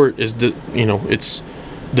the court is it's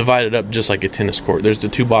divided up just like a tennis court. There's the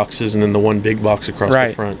 2 boxes and then the one big box across the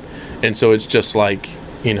Right. front, and so it's just like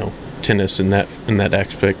tennis in that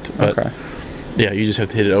aspect. But Okay. yeah, you just have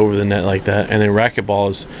to hit it over the net like that. And then racquetball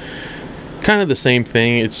is kind of the same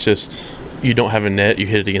thing. It's just you don't have a net. You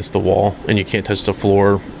hit it against the wall, and you can't touch the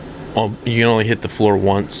floor. You can only hit the floor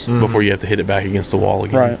once before you have to hit it back against the wall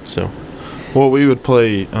again. Right. So, Well, we would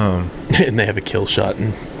play. and they have a kill shot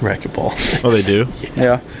in racquetball. Oh, they do.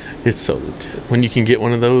 Yeah. It's so legit when you can get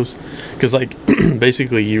one of those, because like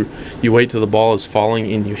basically you wait till the ball is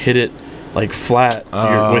falling and you hit it like flat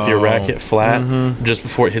with your racket flat just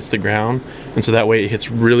before it hits the ground, and so that way it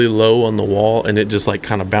hits really low on the wall and it just like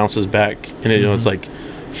kind of bounces back, and it's like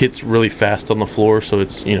hits really fast on the floor, so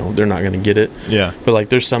it's they're not going to get it. Yeah. But like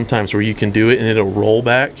there's sometimes where you can do it and it'll roll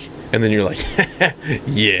back, and then you're like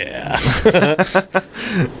yeah.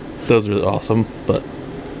 Those are awesome. But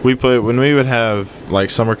We play when we would have like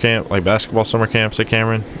summer camp, like basketball summer camps at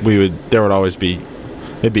Cameron. There would always be,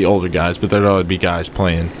 it'd be older guys, but there'd always be guys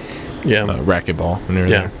playing yeah, racquetball when they were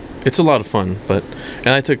yeah, there. it's a lot of fun. And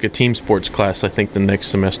I took a team sports class, I think, the next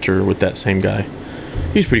semester with that same guy.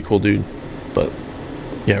 He's a pretty cool dude. But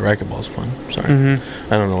yeah, racquetball's fun. Sorry, I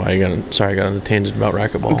don't know why I got on a tangent about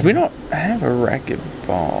racquetball. We don't have a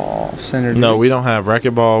racquetball center. do No, we don't have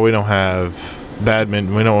racquetball. We don't have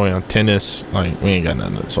badminton. We don't have tennis. Like we ain't got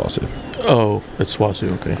none of this also. Oh, it's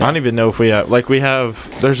SWASU. Okay. I don't even know if we have. Like we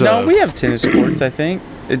have. There's No, a. we have tennis courts, I think.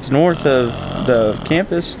 It's north of the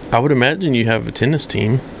campus. I would imagine you have a tennis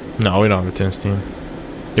team. No, we don't have a tennis team.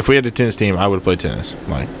 If we had a tennis team, I would play tennis.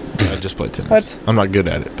 Like I'd just play tennis. What? I'm not good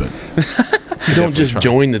at it, but You don't just try.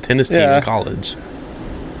 join the tennis team Yeah. in college.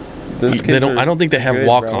 Those They kids don't. are I don't think they have good,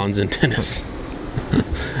 bro. walk-ons in tennis.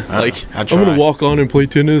 Like, I I'm going try. to walk on and play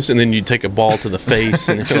tennis, and then you take a ball to the face,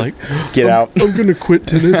 and it's like, Get out I'm going to quit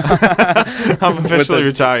tennis. I'm officially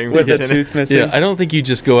retiring with from a tennis. tooth missing. Yeah, I don't think you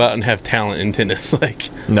just go out and have talent in tennis.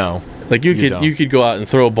 No. Like You don't. you could go out and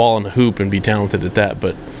throw a ball in a hoop and be talented at that,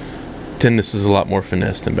 but tennis is a lot more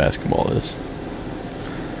finesse than basketball is.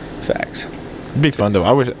 Facts. It'd be fun though.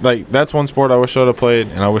 I wish that's one sport I wish I would have played,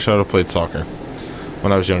 and I wish I would have played soccer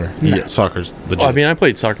when I was younger. Yeah, soccer's legit. Well, I mean, I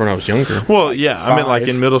played soccer when I was younger. Well, yeah, I meant like 5.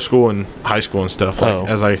 in middle school and high school and stuff. Like, Oh.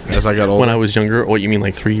 as I got older. When I was younger, what you mean,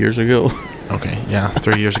 like 3 years ago? Okay, yeah,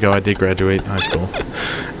 3 years ago I did graduate high school.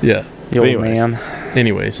 Yeah. The old Anyways. man.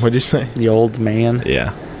 Anyways, What'd you say? The old man.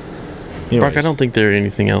 Yeah. Brock, I don't think there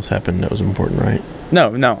anything else happened that was important, right?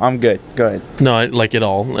 No, I'm good. Go ahead. No, like at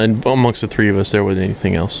all. And amongst the three of us, there wasn't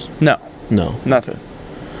anything else. No, No, nothing.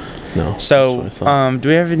 no. So, That's what I thought. do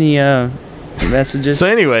we have any messages? So,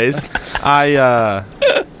 anyways,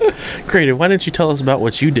 Creative, why didn't you tell us about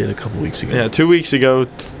what you did a couple weeks ago? 2 weeks ago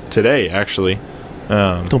today actually.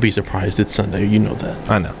 Don't be surprised. It's Sunday. You know that.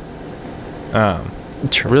 I know.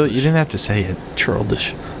 Really, you didn't have to say it.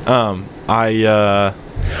 Childish.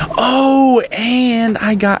 Oh, and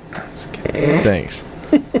I got. Thanks.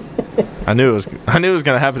 I knew it was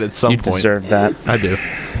gonna happen at some You point. deserve that. I do.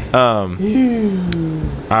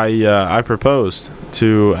 I proposed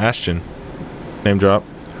to Ashton. Name drop.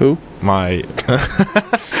 Who? My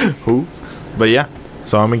who? But yeah.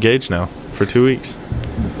 So I'm engaged now for 2 weeks.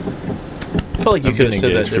 I felt like you I've could been have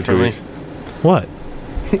said that engaged for 2 differently. weeks. What?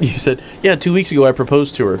 You said, yeah, 2 weeks ago I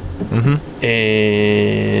proposed to her. Mm-hmm.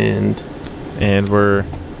 And And we're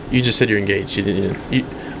you just said you're engaged. You didn't.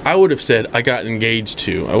 I would have said I got engaged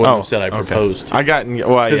to. I wouldn't have said I okay. proposed. I got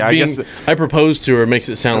well. 'Cause Yeah, I guess. I proposed to her makes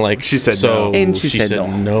it sound like She said so. no. And she said no.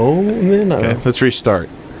 no. And then Okay, let's restart.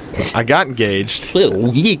 I got engaged.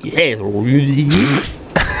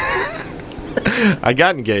 I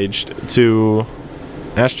got engaged to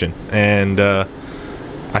Ashton, and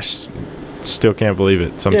still can't believe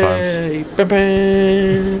it sometimes. Yay.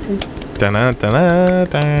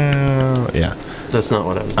 Yeah, That's not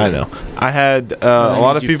what I was. I know. I had a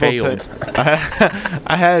lot of You people. failed.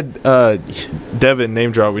 I had Devin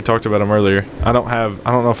name drop. We talked about him earlier. I don't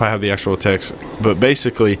know if I have the actual text, but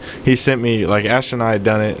basically he sent me like Ashton and I had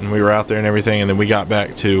done it, and we were out there and everything, and then we got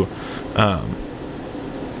back to.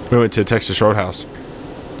 We went to Texas Roadhouse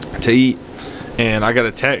to eat, and I got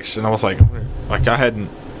a text, and I was like I hadn't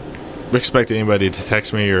expected anybody to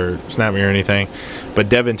text me or snap me or anything, but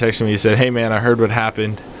Devin texted me. He said, "Hey man, I heard what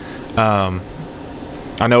happened.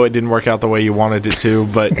 I know it didn't work out the way you wanted it to,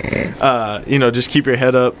 but just keep your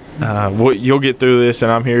head up. You'll get through this,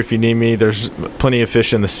 and I'm here if you need me. There's plenty of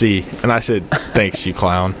fish in the sea." And I said, "Thanks, you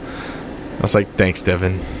clown." I was like, "Thanks,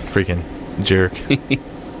 Devin, freaking jerk."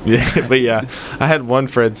 Yeah, but yeah, I had one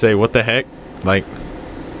Fred say, "What the heck?" Like,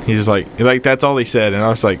 he's just like that's all he said, and I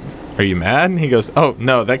was like, "Are you mad?" And he goes, "Oh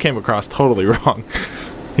no, that came across totally wrong."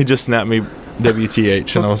 He just snapped me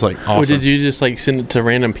WTH, and I was like, "Awesome." Or did you just like send it to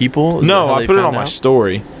random people? Is No, that how I they put it found on my out?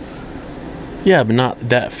 story. Yeah, but not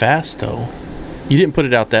that fast though. You didn't put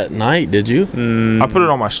it out that night, did you? I put it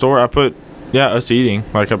on my story. I put us eating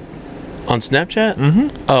like a. On Snapchat? Mm-hmm.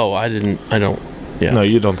 Oh, I didn't. I don't. Yeah. No,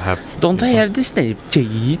 you don't have. Don't I have this name?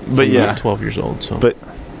 Cheat. But I'm yeah, not 12 years old, so. but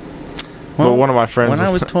Well, one of my friends. When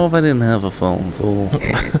I was 12, I didn't have a phone, so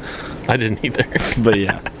I didn't either. But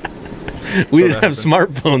yeah, We So didn't that have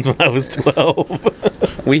smartphones when I was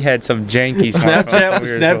 12. we had some janky smartphones Snapchat when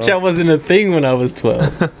we were Snapchat 12. wasn't a thing when I was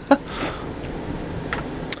 12.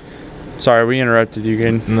 Sorry, we interrupted you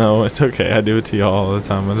again. no, it's okay. I do it to y'all all the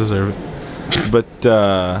time. I deserve it. But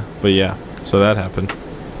yeah, so that happened.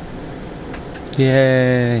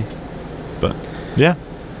 Yay. But yeah,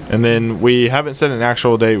 and then we haven't set an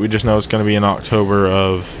actual date. We just know it's going to be in October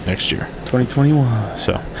of next year. 2021.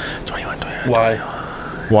 So 21. Why?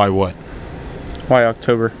 why what? Why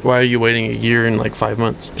October? Why are you waiting a year and like 5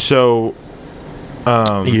 months? So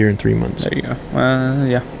A year and 3 months. There you go.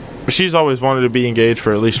 Yeah. she's always wanted to be engaged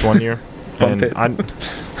for at least 1 year. Bump it.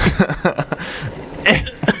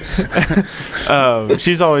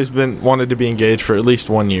 She's always wanted to be engaged for at least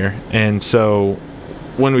 1 year, and so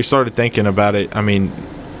when we started thinking about it, I mean,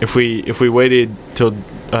 if we waited till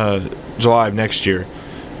July of next year,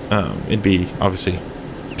 it'd be obviously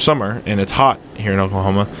summer, and it's hot here in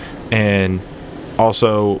Oklahoma, and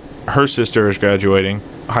also her sister is graduating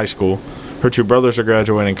high school. Her two brothers are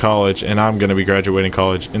graduating college, and I'm going to be graduating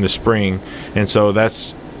college in the spring, and so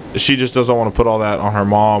she just doesn't want to put all that on her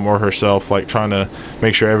mom or herself, like trying to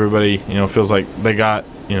make sure everybody, feels like they got,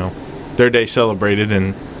 their day celebrated.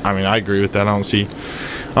 And I mean, I agree with that. I don't see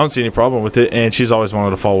any problem with it. And she's always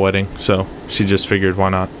wanted a fall wedding, so she just figured, why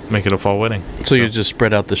not make it a fall wedding? So you just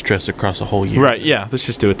spread out the stress across a whole year. Right, yeah. Let's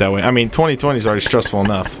just do it that way. I mean, 2020 is already stressful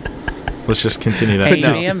enough. Let's just continue that.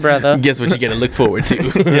 Amen, brother. Guess what you got to look forward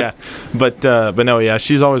to. Yeah, but no, yeah,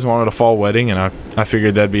 she's always wanted a fall wedding, and I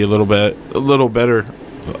figured that'd be a little better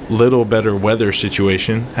weather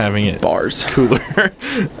situation, having it Bars. cooler,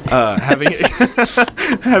 having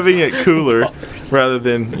it cooler rather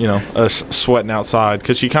than us sweating outside.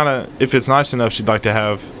 Because she kind of, if it's nice enough, she'd like to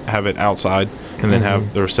have it outside and then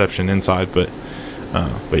have the reception inside. But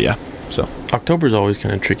yeah, so October's always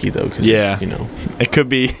kind of tricky though, because yeah, it could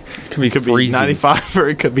be freezing. 95 or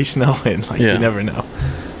it could be snowing. You never know.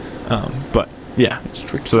 But yeah,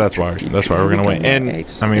 so that's why we're gonna wait. And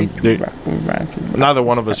I mean, neither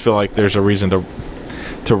one of us feel like there's a reason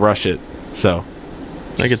to rush it. So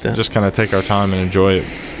I get that. Just kind of take our time and enjoy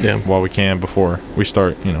it while we can before we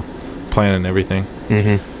start, planning everything.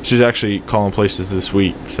 Mm-hmm. She's actually calling places this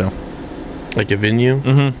week, so like a venue.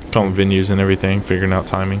 Mm-hmm. Calling venues and everything, figuring out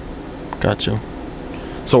timing. Gotcha.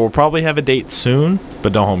 So we'll probably have a date soon,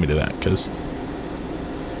 but don't hold me to that because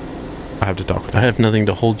I have to talk with her. I have nothing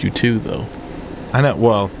to hold you to though. I know.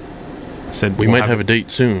 Well, I said we might have a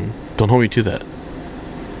date soon. Don't hold me to that.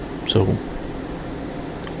 So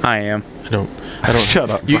I am. I don't.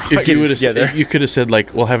 Shut up. If you would have said, you could have said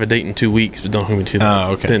like, we'll have a date in 2 weeks, but don't hold me to that.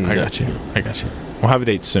 Oh, okay. Then I got you. We'll have a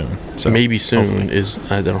date soon. So maybe soon hopefully.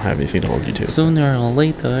 I don't have anything to hold you to. Sooner or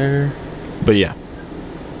later. But yeah.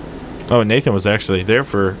 Oh, Nathan was actually there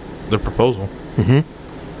for the proposal.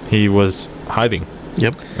 Mm-hmm. He was hiding.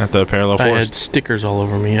 Yep. At the parallel I forest. had stickers all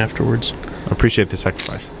over me afterwards. I appreciate the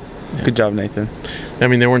sacrifice. Yeah. Good job, Nathan. I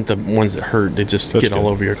mean, they weren't the ones that hurt. They just get all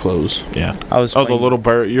over your clothes. Yeah. I was. Oh, the little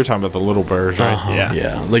bird. You're talking about the little birds, right? Uh-huh.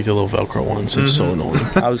 Yeah, like the little Velcro ones. It's so annoying.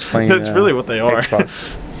 I was playing. That's really what they are.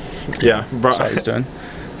 Xbox. Yeah. That's what I was doing.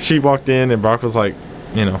 She walked in and Brock was like,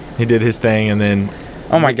 he did his thing and then.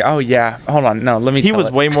 Oh my god! Oh yeah. Hold on. No, let me. He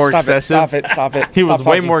was way more excessive. Stop it. He was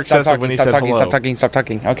way more excessive when he said hello. Stop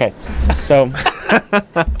talking. Okay. So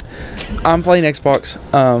I'm playing Xbox,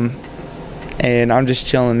 and I'm just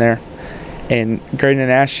chilling there, and Graydon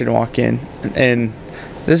and Ashton walk in, and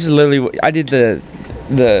this is literally what I did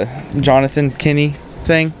the Jonathan Kinney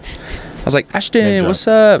thing. I was like, Ashton, what's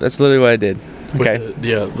up? That's literally what I did. Okay. With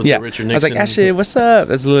the Richard Nixon. I was like, Ashley, what's up?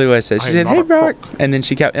 That's literally what I said. She said, hey, Brock. And then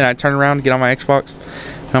and I turned around to get on my Xbox,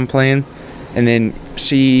 and I'm playing, and then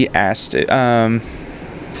she asked, she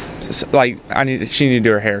needed to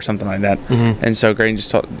do her hair or something like that. Mm-hmm. And so Graydon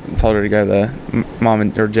just told her to go to the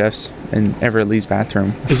mom or Jeff's and Everett Lee's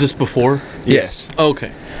bathroom. Is this before? Yes.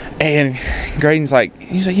 Okay. And Graydon's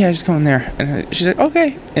he's like, yeah, just go in there. And she's like,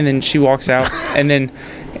 okay. And then she walks out, and then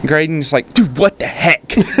Graydon's like, dude, what the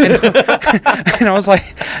heck? And I was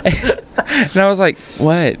like,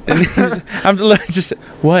 what? And I'm literally just,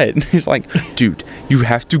 what? And he's like, dude, you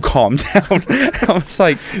have to calm down. I was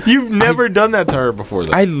like, you've never done that to her before,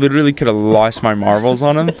 though. I literally could have lost my marbles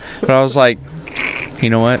on him, but I was like, you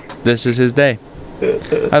know what? This is his day.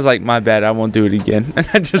 I was like, my bad, I won't do it again. And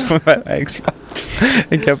I just went back to my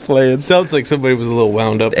Xbox and kept playing. Sounds like somebody was a little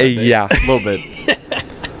wound up. Yeah. A little bit.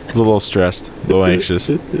 I was a little stressed, a little anxious.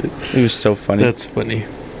 It was so funny. That's funny.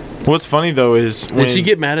 What's funny, though, is... Did she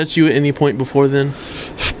get mad at you at any point before then?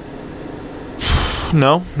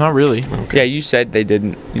 No, not really. Okay. Yeah, you said they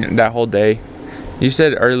didn't, that whole day. You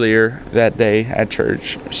said earlier that day at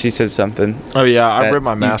church, she said something. Oh, yeah, I ripped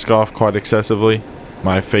my mask off quite excessively,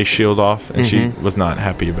 my face shield off, and she was not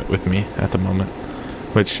happy with me at the moment,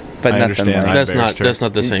 which but I understand. Like, that's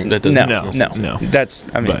not the same. That doesn't no. That's,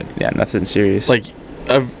 nothing serious. Like,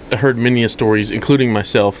 I've heard many stories, including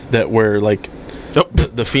myself, that where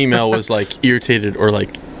the female was irritated or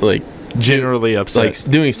generally upset,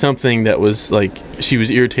 doing something that was she was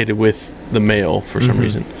irritated with the male for some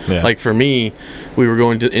reason. Yeah. For me, we were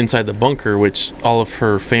going to inside the bunker, which all of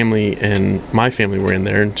her family and my family were in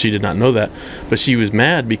there, and she did not know that. But she was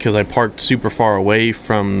mad because I parked super far away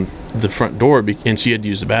from the front door, and she had to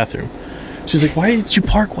use the bathroom. She's like, "Why did you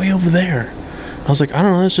park way over there?" I was like, I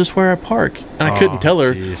don't know, it's just where I park. And I couldn't tell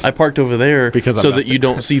her I parked over there so that you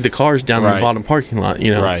don't see the cars down in the bottom parking lot,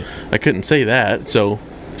 Right. I couldn't say that. So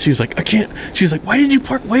she was like, I can't. She was like, why did you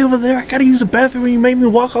park way over there? I got to use the bathroom and you made me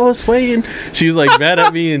walk all this way. And she was mad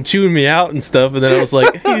at me and chewing me out and stuff. And then I was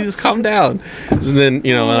like, hey, just calm down. And then,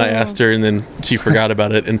 and I asked her, and then she forgot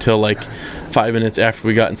about it until 5 minutes after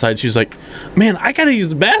we got inside. She was like, man, I got to use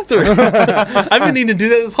the bathroom. I've been needing to do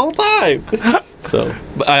that this whole time. So,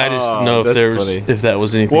 but I just know if that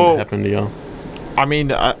was anything that happened to y'all. I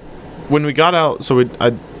mean, when we got out, so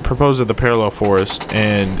I proposed at the Parallel Forest,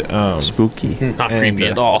 and Spooky. Not And, creepy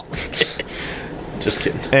at all. Just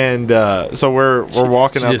kidding. and so we're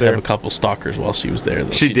walking She out did there. have a couple stalkers while she was there.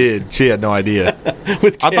 Though. She did. She had no idea.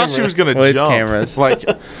 With I thought she was gonna With jump. cameras. Like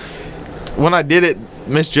when I did it,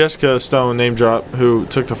 Miss Jessica Stone, name drop, who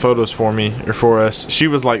took the photos for me or for us. She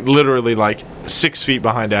was like literally like 6 feet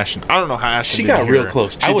behind Ashton. I don't know how Ashton. She didn't got hear real her.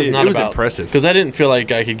 close. She I was did. not It was about, impressive. because I didn't feel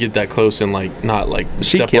like I could get that close and like not like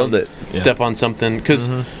She step killed on, it. Step on something because.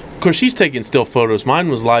 Of course, she's taking still photos. Mine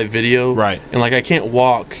was live video. Right. And, like, I can't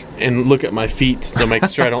walk and look at my feet to make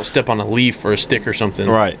sure I don't step on a leaf or a stick or something.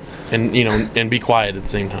 Right. And, you know, and be quiet at the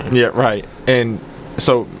same time. Yeah. Right. And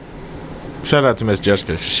so, shout out to Miss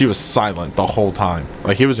Jessica. She was silent the whole time.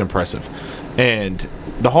 Like it was impressive. And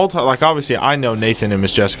the whole time, like obviously, I know Nathan and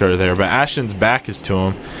Miss Jessica are there, but Ashton's back is to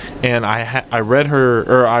him, and I read her,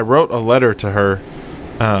 or I wrote a letter to her.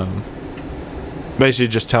 Basically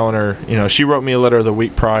just telling her, you know, she wrote me a letter the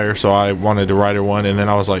week prior, so I wanted to write her one, and then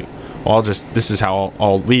I was like, well, this is how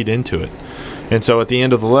I'll lead into it. And so at the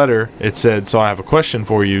end of the letter, it said, so I have a question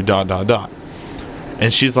for you, ...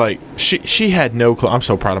 And she's like, she had no clue. I'm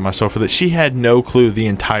so proud of myself for that. She had no clue the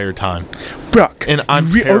entire time. Brock, And I'm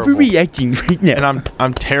you're terrible. overreacting right now. And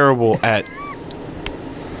I'm terrible at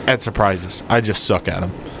surprises. I just suck at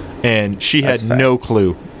them. And she That's had fact. no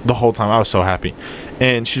clue the whole time. I was so happy.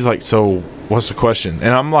 And she's like, so what's the question? And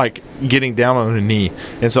I'm like getting down on her knee.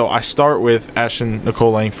 And so I start with Ashton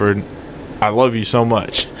Nicole Langford. I love you so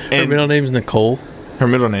much. Her And middle name's Nicole. her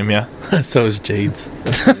middle name, yeah. So is Jade's.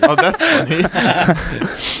 Oh, that's funny.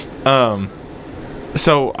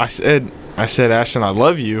 So I said, Ashton, I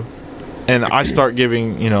love you. And I start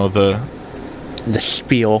giving, you know, the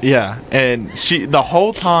spiel. yeah. And she, the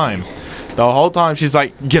whole time, she's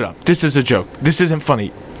like, get up. This is a joke. This isn't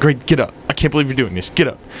funny. Great, get up. I can't believe you're doing this. Get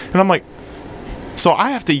up. And I'm like, so I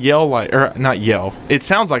have to yell like, or not yell. It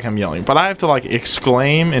sounds like I'm yelling, but I have to like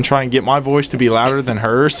exclaim and try and get my voice to be louder than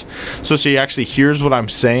hers, so she actually hears what I'm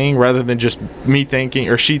saying rather than just me thinking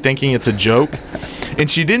or she thinking it's a joke. And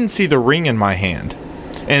she didn't see the ring in my hand.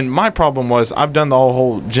 And my problem was I've done the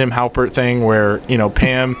whole Jim Halpert thing where, you know,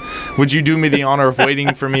 Pam, would you do me the honor of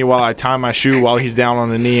waiting for me while I tie my shoe while he's down on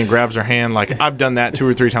the knee and grabs her hand? Like I've done that 2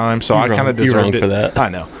 or 3 times, so I kind of You're wrong deserved it. for that. I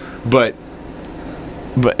know, but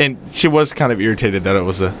and she was kind of irritated that it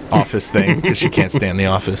was a office thing because she can't stand the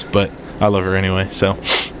office, but I love her anyway. So,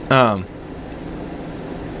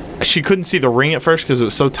 she couldn't see the ring at first because it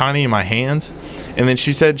was so tiny in my hands, and then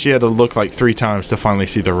she said she had to look like 3 times to finally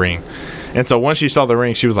see the ring. And so once she saw the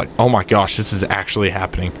ring, she was like, "Oh my gosh, this is actually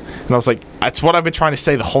happening!" And I was like, "That's what I've been trying to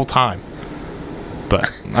say the whole time." But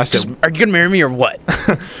I said, Are you gonna marry me or what?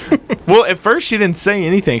 well, at first she didn't say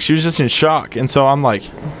anything. She was just in shock. And so I'm like,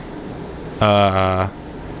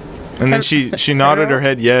 and then she nodded her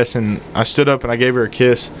head yes, and I stood up and I gave her a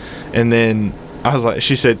kiss. And then I was like,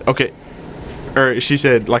 she said, okay. Or she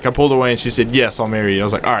said, like, I pulled away and she said, yes, I'll marry you. I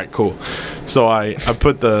was like, all right, cool. So I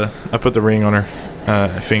put the ring on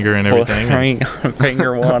her finger and everything.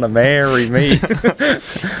 Finger wanna marry me.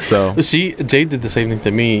 So Jade did the same thing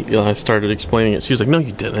to me. You know, I started explaining it. She was like, no,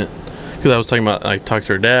 you didn't. Because I was talking about, I talked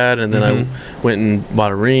to her dad, and then I went and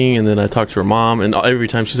bought a ring, and then I talked to her mom, and every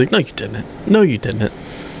time she's like, no, you didn't. No, you didn't.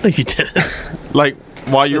 No, you didn't. like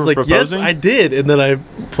while you I were was like, yes, proposing? I did. And then I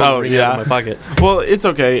pulled Oh, the ring yeah. out of my pocket. Well, it's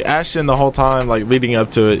okay. Ashton, the whole time, like, leading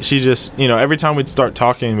up to it, she just, you know, every time we'd start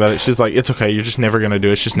talking about it, she's like, it's okay. You're just never going to do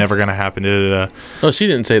it. It's just never going to happen. Da-da-da. Oh, she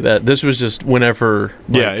didn't say that. This was just whenever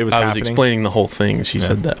Yeah, it was I was happening. explaining the whole thing. She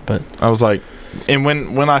said that, but I was like, and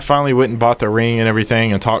when I finally went and bought the ring and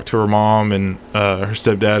everything and talked to her mom and her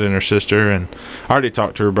stepdad and her sister, and I already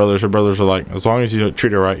talked to her brothers were like, as long as you don't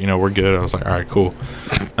treat her right, you know, we're good. I was like, all right, cool.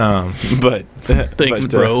 But Thanks,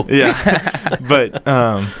 but, bro. Yeah. But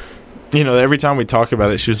you know, every time we talk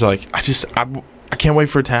about it, she was like, I can't wait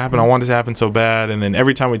for it to happen. I want it to happen so bad. And then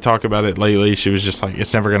every time we talk about it lately, she was just like,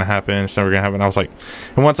 it's never going to happen. It's never going to happen. I was like,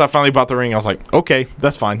 and once I finally bought the ring, I was like, okay,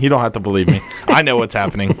 that's fine. You don't have to believe me. I know what's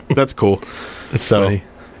happening. That's cool. it's So, funny.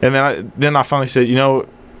 and then I finally said, you know,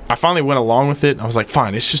 I finally went along with it. I was like,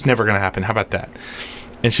 fine, it's just never going to happen. How about that?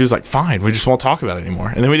 And she was like, fine, we just won't talk about it anymore.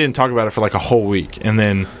 And then we didn't talk about it for like a whole week. And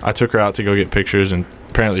then I took her out to go get pictures, and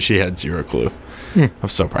apparently she had zero clue. I'm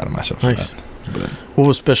so proud of myself Nice. for that. But, What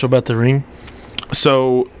was special about the ring?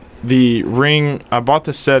 so the ring, I bought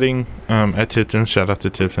the setting at Tipton's. Shout out to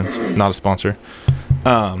Tipton's, not a sponsor.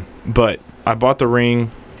 But I bought the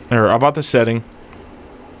ring, or I bought the setting.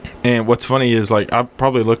 And what's funny is, like, I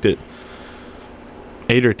probably looked at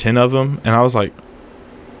 8 or 10 of them, and I was like,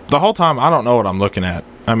 the whole time I don't know what I'm looking at.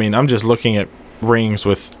 I mean, I'm just looking at rings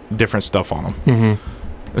with different stuff on them.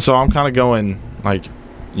 Mm-hmm. And so I'm kind of going, like,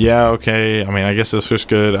 yeah, okay. I mean, I guess this was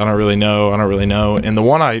good. I don't really know. And the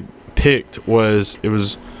one I picked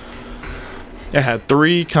it had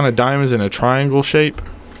 3 kind of diamonds in a triangle shape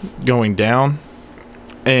going down,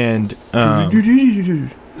 and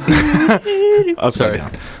upside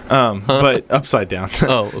down. But upside down.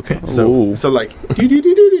 Oh, okay. So like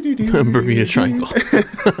Bermuda Triangle.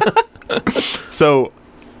 So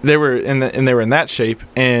they were in that shape,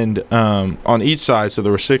 and on each side, so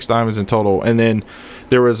there were 6 diamonds in total, and then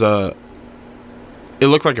there was it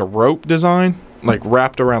looked like a rope design, like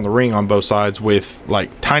wrapped around the ring on both sides with like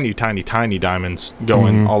tiny diamonds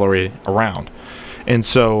going all the way around. And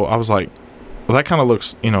so I was like, well, that kind of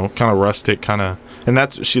looks, kind of rustic, and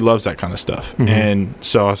she loves that kind of stuff. And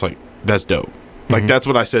so I was like, that's dope. Like that's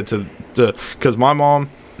what I said to because my mom,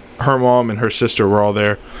 her mom, and her sister were all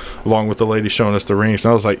there, along with the lady showing us the rings.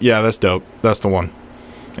 And I was like, yeah, that's dope. That's the one.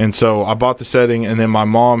 And so I bought the setting, and then my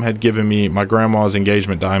mom had given me my grandma's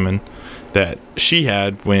engagement diamond that she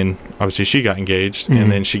had when, obviously, she got engaged. And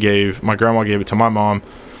then my grandma gave it to my mom.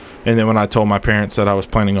 And then when I told my parents that I was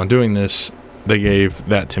planning on doing this, they gave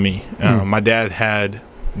that to me. My dad had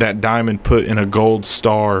that diamond put in a gold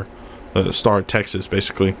star, the Star of Texas,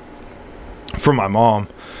 basically, for my mom.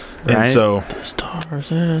 Right. And so, The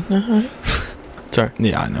stars at night. Sorry.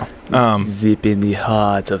 yeah, I know. Zip in the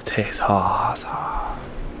heart of Texas.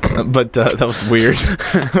 But that was weird.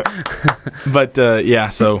 But yeah,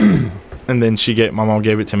 so and then my mom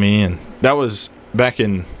gave it to me, and that was back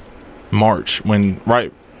in March when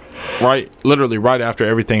literally right after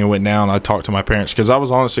everything went down. I talked to my parents because I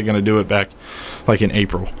was honestly going to do it back like in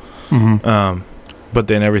April. But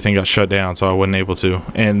then everything got shut down, so I wasn't able to.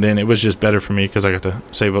 And then it was just better for me because I got to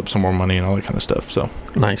save up some more money and all that kind of stuff. So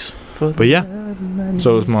Nice. but yeah,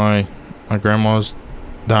 so it was my grandma's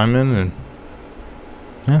diamond, and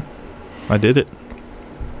yeah, I did it.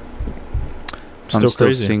 I'm still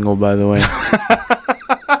crazy. single, by the way.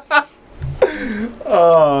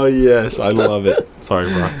 Oh yes, I love it. Sorry,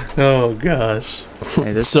 bro. Oh, gosh.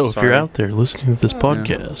 Hey, this So is if you're sorry. out there listening to this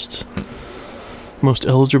podcast, most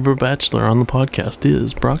eligible bachelor on the podcast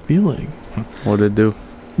is Brock Bueling. What'd it do?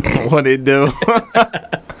 What'd it do?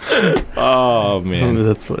 Oh man.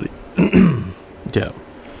 That's funny. Yeah.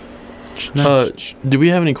 Do we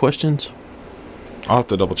have any questions? I'll have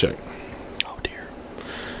to double check. Oh dear.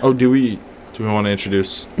 Oh, do we want to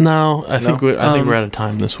introduce? No, I think we're Um, out of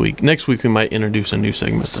time this week. Next week we might introduce a new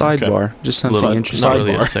segment. then. Sidebar. Just something Little- interesting. Not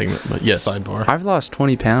really a Sidebar. segment, but yes. Sidebar. I've lost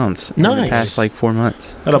 20 pounds in Nice. the past like 4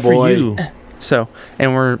 months. Good for you. So,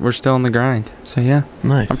 and we're still on the grind. So yeah,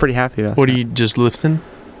 Nice. I'm pretty happy about What that. are you just lifting?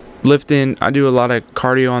 Lifting? I do a lot of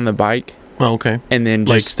cardio on the bike, Oh, okay. and then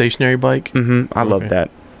Like just stationary bike? I love Okay.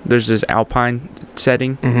 that. There's this alpine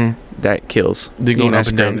setting Mm-hmm. that kills. They You go know,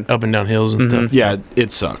 up and down hills and Mhm. stuff. Yeah,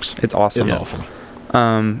 it sucks. It's awesome. It's awful.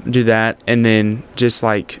 Do that, and then just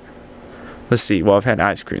like, let's see. Well, I've had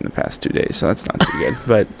ice cream the past 2 days, so that's not too good.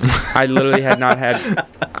 But I literally had not had.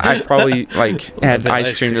 I probably had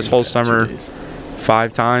ice cream this whole summer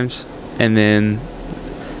 5 times, and then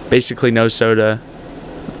basically no soda.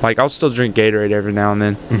 Like I'll still drink Gatorade every now and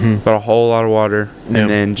then, Mm-hmm. but a whole lot of water, Yeah. and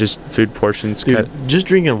then just food portions Dude, cut. just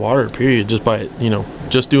drinking water, period, just by,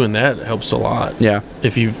 just doing that helps a lot. Yeah,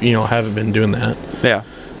 If you've, haven't been doing that. yeah.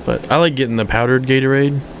 But I like getting the powdered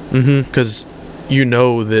Gatorade Mm-hmm. because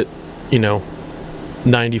that,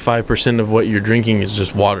 95% of what you're drinking is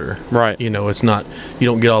just water. Right. It's not, you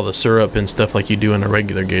don't get all the syrup and stuff like you do in a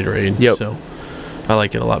regular Gatorade. Yep. So I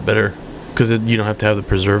like it a lot better because you don't have to have the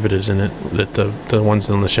preservatives in it that the ones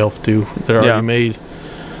on the shelf do that are Yeah. already made.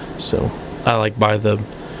 So I buy the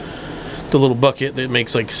little bucket that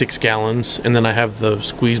makes like 6 gallons, and then I have the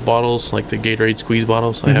squeeze bottles, like the Gatorade squeeze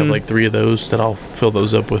bottles. I have Mhm. like 3 of those that I'll fill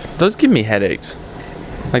those up with. Those give me headaches.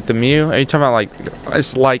 Like the Mew? Are you talking about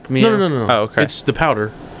it's like Mew? No. Oh, okay. It's the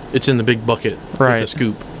powder. It's in the big bucket Right. with the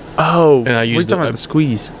scoop. Oh, And I use we're talking the- about the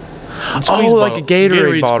squeeze. Squeeze Oh, like a bottle.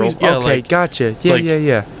 Gatorade bottle. Squeeze, yeah, okay, like gotcha. Yeah, like-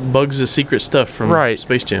 yeah. Bugs the Secret stuff from Right.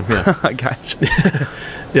 Space Jam. Yeah, I gotcha.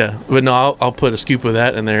 yeah. But no, I'll put a scoop of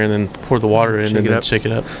that in there and then pour the water in Shake and it then up. shake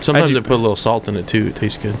it up. Sometimes do- I put a little salt in it too. It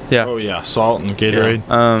tastes good. Yeah. Oh yeah, salt and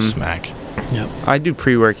Gatorade. Smack. I do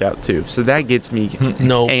pre-workout too, so that gets me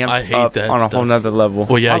No, amped I hate up that on a stuff. whole nother level.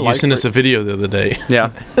 Well, yeah, I you like sent us a video the other day. Yeah.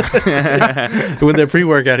 When the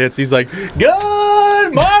pre-workout hits, he's like,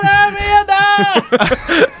 "Good morning, Vietnam!"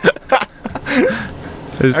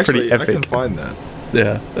 It was Actually, pretty I can epic. find that.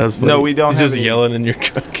 Yeah, that was funny. No, we don't He's have just any- yelling in your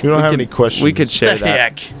truck. We don't have could- any questions. We could share The that.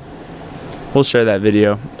 heck? We'll share that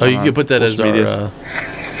video. Oh, you on could put that as social our. medias.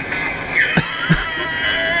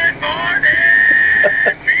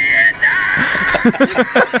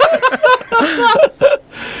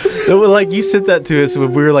 Like you said that to us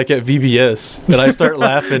when we were like at VBS, and I start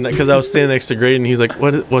laughing because I was standing next to Graydon. And he's like,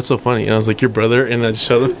 "What's so funny?" And I was like, "Your brother," and I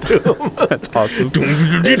showed him to him. That's awesome.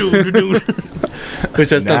 Which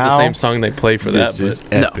that's not the same song they play for that, This is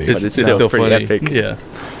but epic. it's, But it's still still pretty funny. epic. Yeah.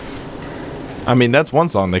 I mean, that's one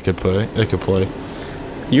song they could play.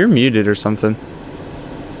 You're muted or something.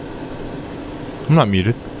 I'm not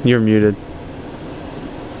muted. You're muted.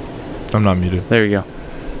 I'm not muted. There you go.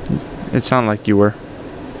 It sounded like you were.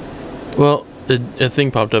 Well, a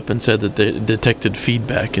thing popped up and said that they detected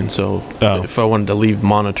feedback, and so Oh. if I wanted to leave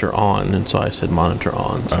monitor on, and so I said monitor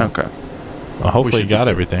on. So Okay. Well, hopefully should you got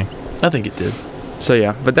do- everything. I think it did. So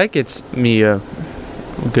yeah, but that gets me a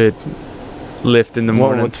good lift in the Well,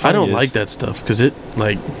 morning. what's I funny don't is- like that stuff because it,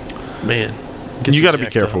 like, man, gets You got to be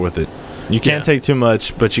jacked careful up. with it. You can't Yeah. take too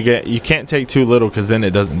much, but you can't take too little because then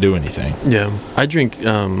it doesn't do anything. Yeah, I drink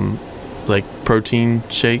like protein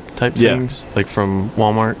shake type Yeah. things, like from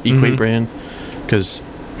Walmart, Equate Mhm. brand, because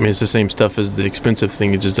I mean it's the same stuff as the expensive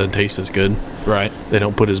thing. It just doesn't taste as good. Right. They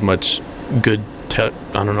don't put as much good, I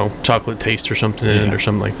don't know, chocolate taste or something in it Yeah. or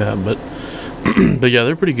something like that. But but yeah,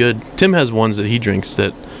 they're pretty good. Tim has ones that he drinks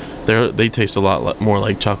that they taste a lot more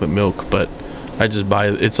like chocolate milk. But I just buy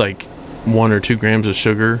it's like 1 or 2 grams of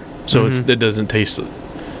sugar, so it doesn't taste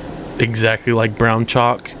exactly like brown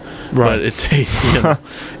chalk. But it tastes,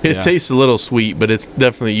 it Yeah. tastes a little sweet, but it's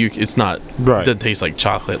definitely it's not. Right. Doesn't taste like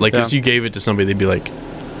chocolate. Like Yeah. if you gave it to somebody, they'd be like,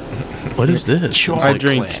 "What is this?" It's I like,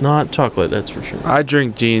 drink- It's not chocolate, that's for sure. I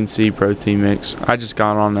drink GNC protein mix. I just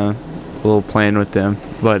got on a little plan with them,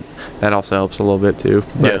 but that also helps a little bit too.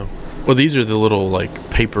 But, Yeah. Well, these are the little like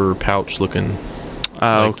paper pouch looking. Oh,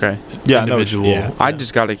 like, okay. Yeah, I know what individual. you- yeah. I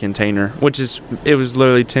just got a container, which it was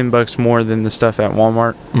literally $10 more than the stuff at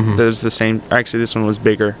Walmart. Mhm. That was the same. Actually, this one was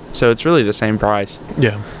bigger, so it's really the same price.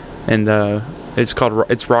 Yeah. And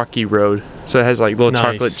it's Rocky Road, so it has like little Nice.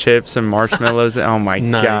 chocolate chips and marshmallows. Oh my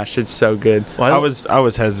Nice. gosh, it's so good. Well, I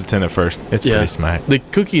was hesitant at first. It's Yeah. pretty smack. The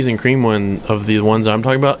cookies and cream one of the ones I'm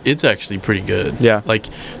talking about, it's actually pretty good. Yeah. Like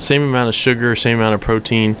same amount of sugar, same amount of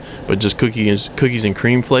protein, but just cookies and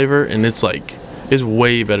cream flavor, and it's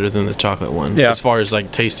way better than the chocolate one. Yeah. As far as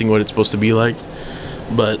like tasting what it's supposed to be like.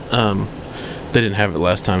 But they didn't have it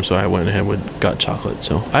last time, so I went ahead and got chocolate.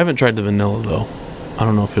 So I haven't tried the vanilla though. I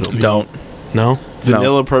don't know if it'll be. Don't. No.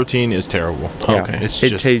 Vanilla protein is terrible. Yeah. Okay. It's It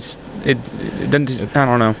just tastes. It doesn't. I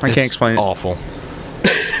don't know. I can't it's explain it. awful.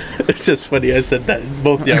 It's just funny. I said that.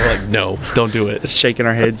 Both of you were like, "No, don't do it." Shaking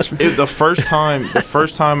our heads. The first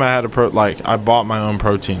time I had I bought my own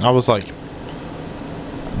protein, I was like,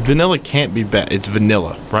 vanilla can't be bad. It's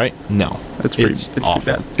vanilla, right? No, It's pretty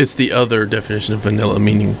awful. bad. It's the other definition of vanilla,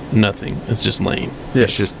 meaning nothing. It's just lame.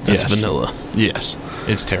 It's just That's yes. vanilla. Yes,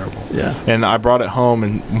 it's terrible. Yeah. And I brought it home,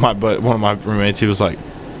 and one of my roommates, he was like,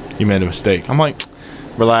 "You made a mistake." I'm like,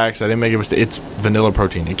 "Relax, I didn't make a mistake. It's vanilla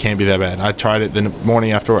protein. It can't be that bad." I tried it the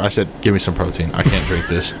morning after. I said, "Give me some protein. I can't drink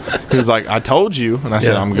this." He was like, "I told you," and I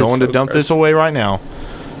said, Yeah, "I'm it's going to so dump this gross. away right now,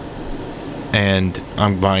 and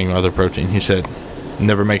I'm buying other protein." He said,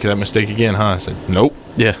 "Never make that mistake again, huh?" I said, "Nope,"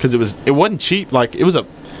 Yeah. because it wasn't cheap. Like it was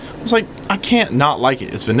like I can't not like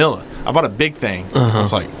it. It's vanilla. I bought a big thing. I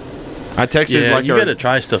was like, I texted Yeah, like you our- gotta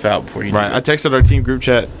try stuff out before you Right. do I it. texted our team group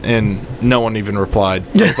chat and no one even replied.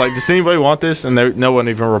 I was like, does anybody want this? And no one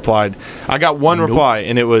even replied. I got one reply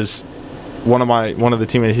and it was one of the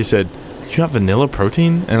teammates. He said, "You have vanilla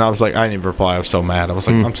protein?" And I was like, I didn't even reply. I was so mad. I was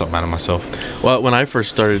like, I'm so mad at myself. Well, when I first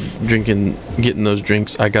started getting those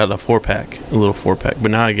drinks, I got a 4-pack, a little 4-pack. But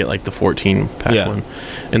now I get like the 14-pack Yeah. one,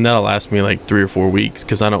 and that'll last me like 3 or 4 weeks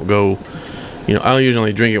because I don't go. I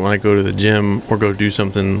usually drink it when I go to the gym or go do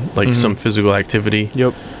something like some physical activity.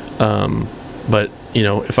 Yep. But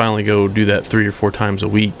if I only go do that 3 or 4 times a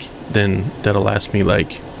week, then that'll last me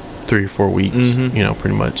like 3 or 4 weeks.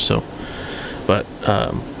 Pretty much. So, but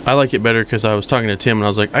I like it better because I was talking to Tim and I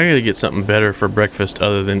was like, I got to get something better for breakfast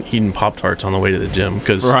other than eating Pop-Tarts on the way to the gym.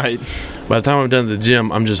 Because by the time I'm done at the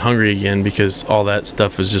gym, I'm just hungry again because all that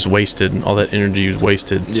stuff is just wasted and all that energy is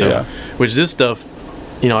wasted. So, Yeah. which this stuff,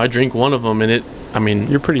 I drink one of them and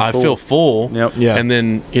You're pretty I full. feel full. Yep. Yeah. And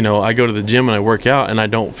then, I go to the gym and I work out and I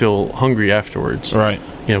don't feel hungry afterwards. Right.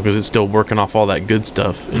 Because it's still working off all that good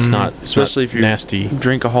stuff. It's not, Especially if you nasty.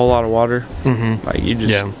 drink a whole lot of water. Mm-hmm. Like you just.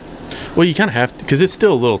 Yeah. Well, you kind of have to, because it's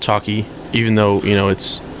still a little chalky, even though,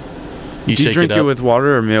 it's, you Do you shake drink it it up. with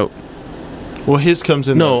water or milk? Well, his comes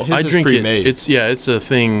in. No, his I is drink it. pre-made. It's a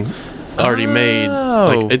thing already made.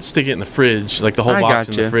 Oh. Like, stick it in the fridge, like the whole I box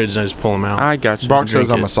in gotcha. the fridge, and I just pull them out. I got you. Brock drink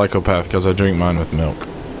says I'm it. a psychopath because I drink mine with milk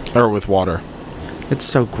or with water. It's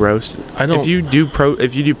so gross. I don't. If you do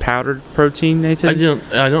powdered protein, Nathan,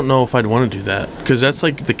 I don't know if I'd want to do that because that's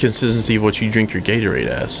like the consistency of what you drink your Gatorade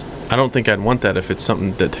as. I don't think I'd want that if it's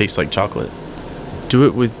something that tastes like chocolate. do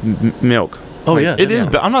it with milk. Oh yeah, It is.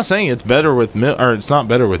 definitely. But I'm not saying it's better with milk, or it's not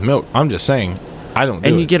better with milk. I'm just saying I don't do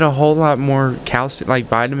And it. you get a whole lot more calcium, like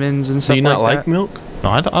vitamins and stuff Do you not like that. milk? No,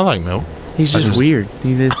 I like milk. He's I just just- weird.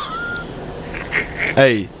 He is.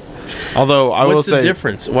 Hey, although I will What's say, the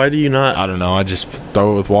difference? Why do you not? I don't know. I just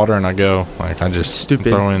throw it with water and I go. Like I just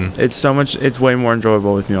Stupid. throw in. It's so much. It's way more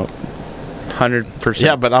enjoyable with milk. 100%.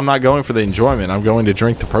 Yeah, but I'm not going for the enjoyment. I'm going to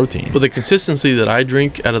drink the protein. Well, the consistency that I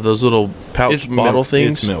drink out of those little pouch It's bottle milk.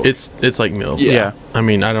 things, It's milk. it's like milk. Yeah. I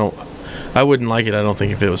mean, I wouldn't like it. I don't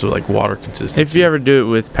think if it was like water consistency. If you ever do it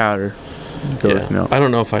with powder, go yeah. with milk. I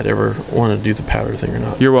don't know if I'd ever want to do the powder thing or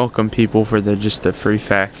not. You're welcome, people, for the free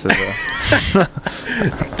facts of the.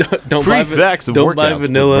 Don't Free buy facts of don't workouts buy with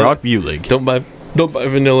vanilla. Brock Bulig. Don't buy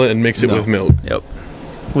vanilla and mix it No. with milk. Yep.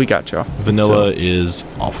 We got y'all. Vanilla is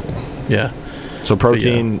awful. Yeah. So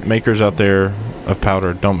protein makers out there of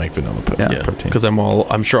powder, don't make vanilla Yeah. protein. Because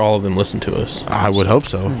I'm sure all of them listen to us. I would hope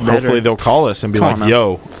so. Better. Hopefully they'll call us and be Come on like,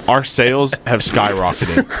 "Yo, our sales have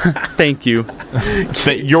skyrocketed." Thank you.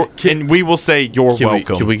 And we will say you're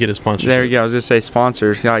welcome. Can we get a sponsorship? There you go. I was just say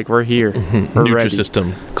sponsors. Like we're here. We're ready.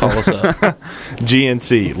 Nutrisystem. Call us up.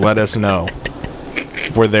 GNC, let us know.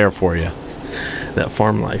 We're there for you. That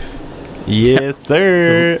Farm Life. Yes,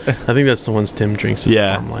 sir. I think that's the ones Tim drinks. Is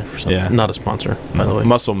Yeah. Farm Life or something. Yeah. Not a sponsor, by the way.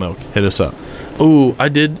 Muscle Milk, hit us up. Ooh, I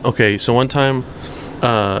did. Okay, so one time,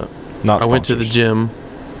 Not I went to the sponsors. gym.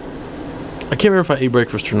 I can't remember if I ate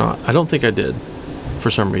breakfast or not. I don't think I did,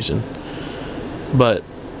 for some reason. But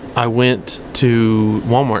I went to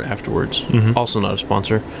Walmart afterwards. Mhm. Also not a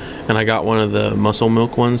sponsor, and I got one of the Muscle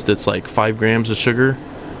Milk ones that's like 5 grams of sugar,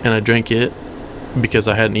 and I drank it because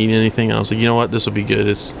I hadn't eaten anything. And I was like, you know what, this will be good.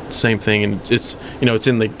 It's the same thing, and it's it's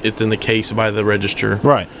in the case by the register.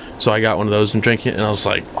 Right. So I got one of those and drank it, and I was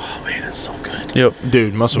like, oh man, it's so good. Yep.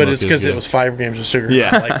 Dude, Muscle But Milk it's is because it good. was 5 grams of sugar,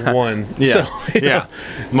 Yeah. not like one. Yeah. So, you know, Yeah.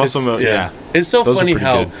 Muscle it's- Milk, yeah. It's so Those are funny pretty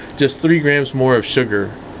how good. just 3 grams more of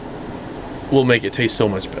sugar will make it taste so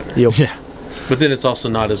much better. Yep. Yeah. But then it's also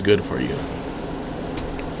not as good for you.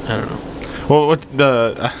 I don't know. Well, what's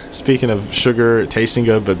the speaking of sugar tasting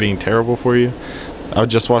good but being terrible for you? I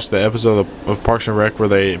just watched the episode of Parks and Rec where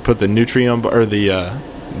they put the Nutrium or the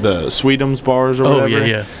Sweetums bars or Oh, whatever.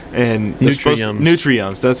 yeah. And they're supposed Nutriums.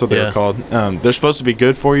 Nutriums, that's what they're Yeah. called. They're supposed to be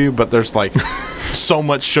good for you, but there's like so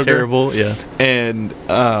much sugar. Terrible, yeah. And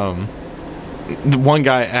the one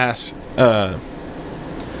guy asked,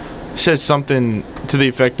 said something to the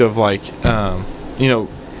effect of like,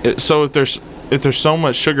 so if there's so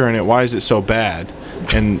much sugar in it, why is it so bad?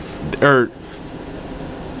 And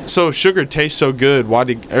so if sugar tastes so good,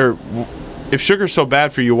 if sugar's so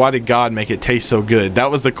bad for you, why did God make it taste so good? That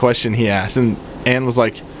was the question he asked, and Ann was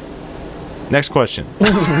like, "Next question."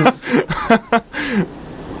 That's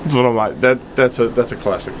what I'm like. That's a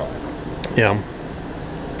classic line. Yeah.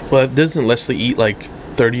 Well, doesn't Leslie eat like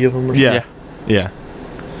 30 of them or something? Yeah.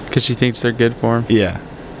 Because she thinks they're good for him. Yeah.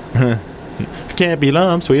 Can't be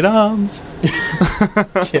lumps, sweet arms.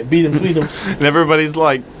 Can't beat them, feed them. And everybody's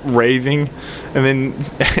like raving, and then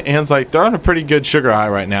Ann's like, "They're on a pretty good sugar high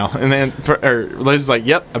right now." And then Liz is like,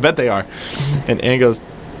 "Yep, I bet they are." And Ann goes,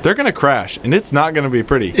 "They're gonna crash, and it's not gonna be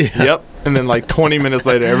pretty." Yeah. Yep. And then like 20 minutes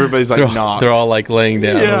later, everybody's like, knocked. They're all like laying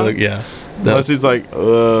down. Yeah. Yeah. That's- Leslie's like,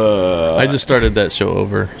 "Ugh." I just started that show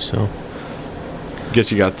over, so.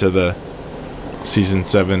 guess you got to the season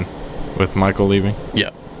 7 with Michael leaving.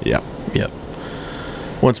 Yep. Yep. Yep.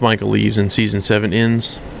 Once Michael leaves and season 7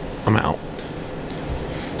 ends, I'm out.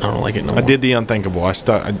 I don't like it no more. I did the unthinkable. I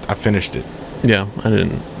finished it. Yeah, I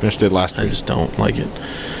didn't. Finished it last I week. just don't like it.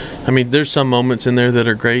 I mean, there's some moments in there that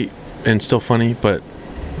are great and still funny, but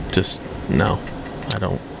just no, I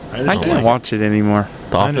don't. I can't watch it anymore.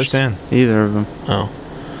 The I Office. understand. Either of them. Oh,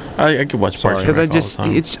 I could watch Sorry. Parks Because I and Rec all just, the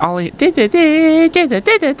time. it's all and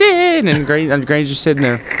then Grange just sitting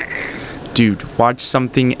there. Dude, watch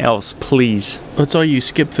something else, please. That's all you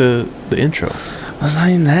skip the intro. It's not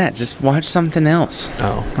even that. Just watch something else.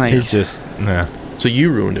 Oh, Like, He's just, nah. so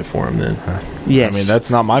you ruined it for him then? yes. I mean,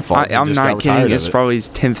 that's not my fault. He I'm just not got retired kidding. of It's it. probably his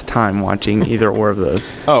 10th time watching either or of those.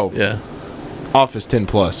 Oh, Yeah. Office 10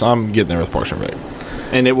 plus. I'm getting there with Parks and Rec.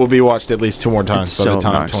 And it will be watched at least 2 more times It's by so the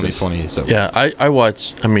time obnoxious. 2020 is over. Yeah, I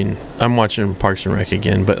watch. I mean, I'm watching Parks and Rec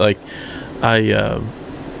again, but like,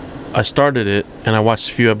 I started it and I watched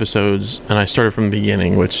a few episodes and I started from the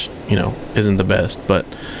beginning, which isn't the best, but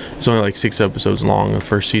it's only like 6 episodes long the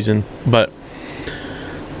first season. But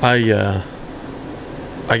I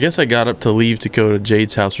I guess I got up to leave to go to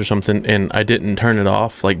Jade's house or something, and I didn't turn it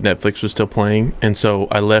off. Like, Netflix was still playing, and so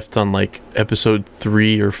I left on like episode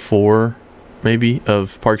 3 or 4, maybe,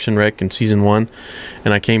 of Parks and Rec in season 1,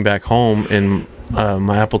 and I came back home and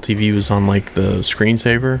my Apple TV was on like the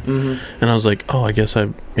screensaver, and I was like, oh, I guess I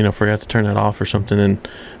forgot to turn that off or something, and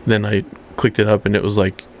then I clicked it up and it was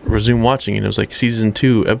like resume watching, and it was like season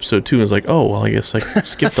 2 episode 2. I was like, oh well, I guess I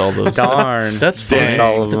skipped all those. Darn. That's fine.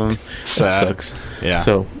 all of them. That Sad. sucks. Yeah.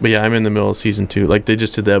 So, but yeah, I'm in the middle of season 2. Like, they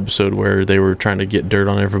just did the episode where they were trying to get dirt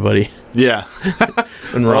on everybody, Yeah.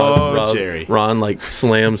 and Jerry. Ron like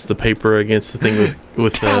slams the paper against the thing with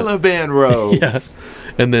the Taliban robes. yes,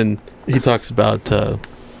 and then he talks about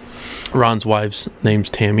Ron's wife's name's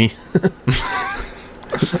Tammy.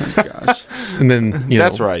 Gosh. And then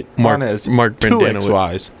That's right. Mark Ron has Mark 2 Brandanowitz.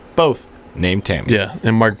 ex-wives, both named Tammy. Yeah,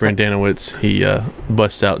 and Mark Brandanowitz, he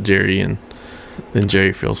busts out Jerry, and then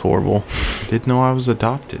Jerry feels horrible. Didn't know I was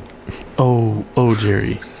adopted. Oh,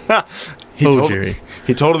 Jerry. Jerry.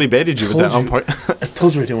 He totally baited you with that Told on point. I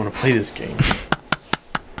told you I didn't want to play this game.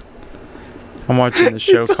 I'm watching the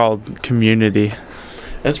show called Community.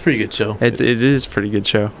 That's a pretty good show. It is a pretty good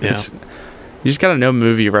show. Yeah. You just gotta know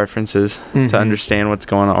movie references to understand what's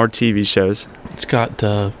going on, or TV shows. It's got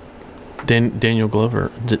Daniel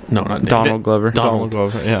Glover. No, not Donald Glover. Donald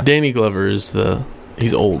Glover. Yeah. Danny Glover is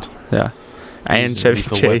he's old. Yeah. And He's a Chevy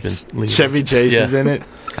lethal Chase. weapon. Chevy Chase is in it.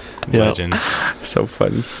 Yeah. Legend. So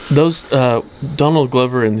funny. Those Donald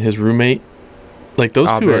Glover and his roommate, like those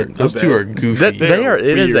two are goofy. They are.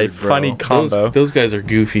 It is a weird, bro. funny combo. Those guys are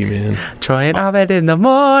goofy, man. Troy and Abed in the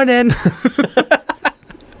morning.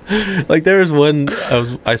 Like, there was one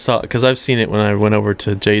I saw, because I've seen it when I went over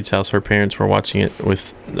to Jade's house. Her parents were watching it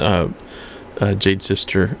with Jade's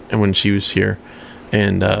sister, and when she was here,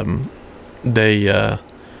 and they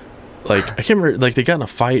like, I can't remember, like, they got in a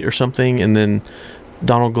fight or something, and then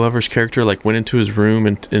Donald Glover's character like went into his room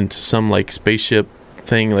and into some like spaceship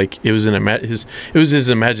thing. Like, it was his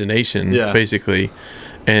imagination, basically,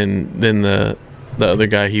 and then the other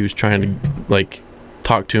guy, he was trying to like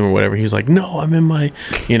talk to him or whatever, he's like, no, I'm in my,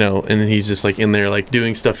 and then he's just like in there like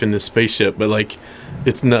doing stuff in this spaceship, but like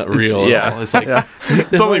it's not real at all. It's like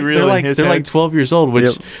It's only real in his they're head. like 12 years old,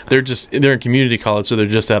 which they're in community college, so they're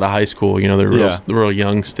just out of high school, they're real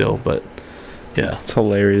young still, but yeah, It's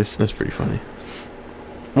hilarious. that's pretty funny.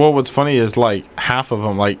 Well, what's funny is like half of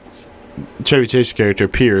them, like Chevy Chase's character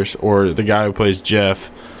Pierce, or the guy who plays Jeff,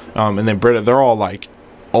 and then Britta, they're all like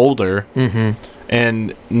older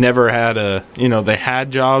and never had they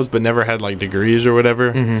had jobs but never had like degrees or whatever.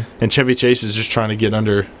 And Chevy Chase is just trying to get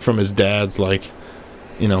under from his dad's, like,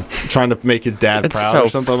 trying to make his dad It's proud so or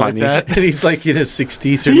something funny. like that. And he's like in his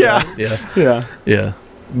 60s or Yeah. yeah.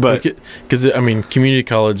 But Because, I mean, community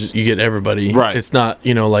college, you get everybody. Right. It's not,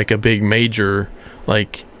 like a big major,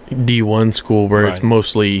 like D1 school where it's Right.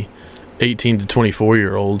 mostly 18 to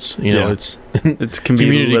 24-year-olds. It's It can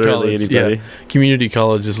be literally college. anybody. Yeah. Community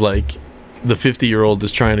college is like the 50-year-old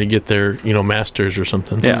is trying to get their, master's or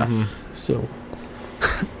something. Yeah. So,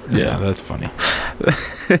 yeah, that's funny.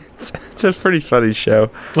 It's a pretty funny show.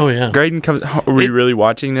 Oh, yeah. Graydon comes. Are we really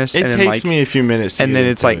watching this? It and then, takes like, me a few minutes to and get then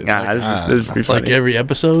it's into like, it. nah, this is pretty funny. Like every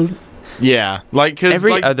episode? Yeah, like, because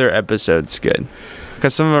Every other episode's good.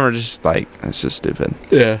 Because some of them are just like, that's just stupid.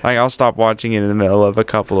 Yeah. Like, I'll stop watching it in the middle of a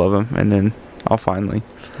couple of them, and then I'll finally.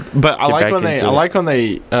 But I get like back when they, into I it. like when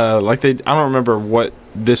they, I don't remember what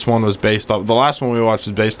this one was based off. The last one we watched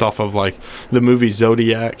was based off of like the movie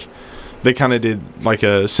Zodiac. They kind of did like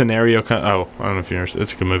a scenario. I don't know if you understand.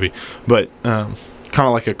 It's a good movie, but kind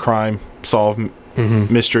of like a crime solve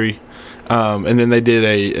mystery. And then they did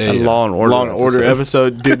a Law and Order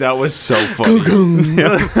episode. Dude, that was so funny.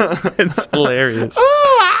 It's hilarious.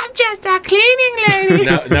 Oh, I'm just a cleaning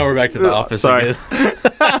lady. Now we're back to the office Sorry. again.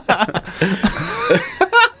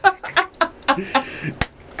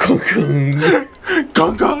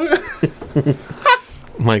 Gong, gong.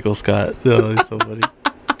 Michael Scott. Oh, he's so funny.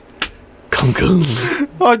 Kung Kung.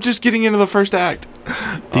 Oh, just getting into the first act.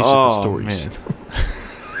 These are the stories. Man.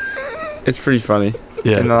 It's pretty funny.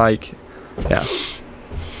 Yeah. And like, yeah,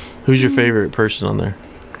 Who's your favorite person on there?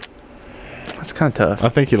 it's kind of tough. I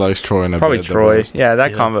think he likes Troy and Probably Troy. Yeah,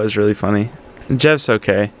 that Yeah. combo is really funny. Jeff's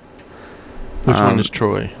okay. Which one is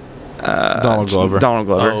Troy? Donald Glover. Donald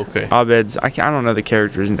Glover. Oh, okay. Abed's. I don't know the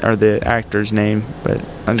character's or the actor's name, but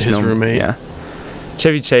I just His know roommate? Yeah.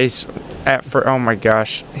 Chevy Chase. Oh my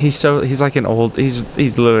gosh, he's like an old. He's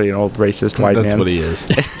literally an old racist white That's man. what he is.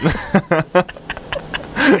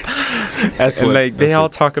 That's And what they all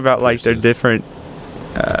talk about like their different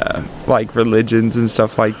like religions and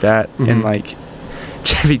stuff like that, and like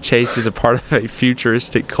Chevy Chase is a part of a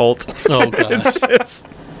futuristic cult. Oh god.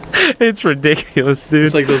 It's ridiculous, dude.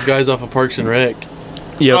 It's like those guys off of Parks and Rec.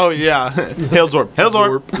 Yep. Oh yeah, Hailzorp.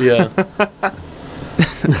 Hailzorp. Yeah.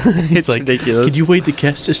 It's like, ridiculous. Could you wait to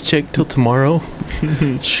cash this check till tomorrow?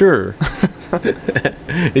 Sure.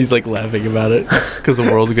 He's like laughing about it because the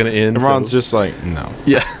world's gonna end. And Ron's so- just like, no.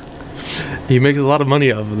 yeah. He makes a lot of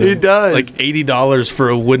money off of them. He does. Like $80 for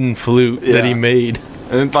a wooden flute that he Yeah. made.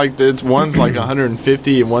 And it's like one's like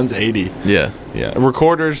 150 and one's 80. Yeah. Yeah.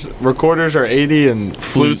 Recorders are 80 and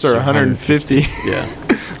flutes are 150.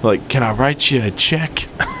 Yeah. Like, can I write you a check?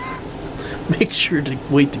 Make sure to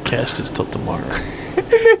wait to cash this till tomorrow.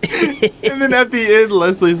 And then at the end,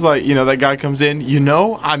 Leslie's like, that guy comes in.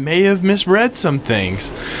 I may have misread some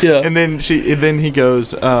things. Yeah. And then he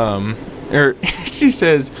goes, or she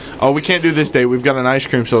says, "Oh, we can't do this day. We've got an ice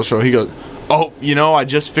cream social." He goes, "Oh, I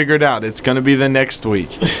just figured out it's gonna be the next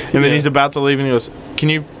week." And then he's about to leave, and he goes, "Can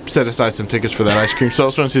you set aside some tickets for that ice cream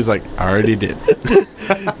social?" And she's like, "I already did."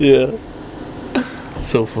 Yeah.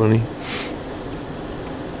 So funny.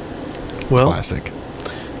 Well, Classic.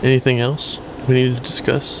 anything else we need to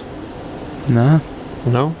discuss? Nah.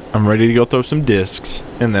 No? I'm ready to go throw some discs,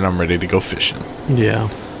 and then I'm ready to go fishing. Yeah.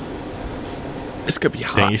 It's gonna be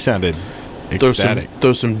hot. Dang, you sounded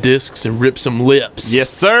Throw some discs and rip some lips. Yes,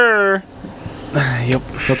 sir. Yep.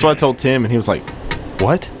 That's what I told Tim, and he was like,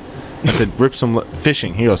 "What?" I said, "Rip some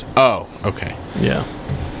fishing." He goes, "Oh, okay." Yeah.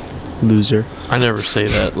 Loser. I never say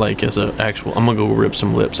that like as a actual. I'm gonna go rip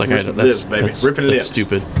some lips. Like Rip I some that's lips, baby. that's, Ripping that's lips.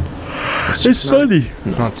 stupid. It's funny.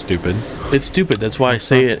 It's not stupid. It's stupid. That's why I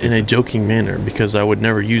say not it in a joking manner because I would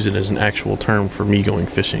never use it as an actual term for me going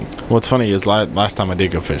fishing. What's funny is last time I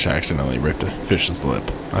did go fish, I accidentally ripped a fish's lip.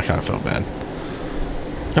 I kind of felt bad.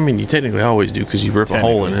 I mean, you technically always do because you rip a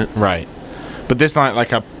hole in it. Right. But this night,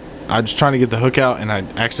 like I was trying to get the hook out, and I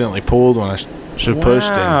accidentally pulled when I should have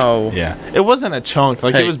pushed. Wow. And yeah, it wasn't a chunk.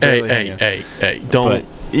 Like it was barely hanging. Hey! Don't.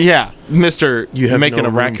 But yeah, Mister, You have making no a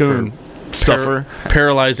room raccoon suffer.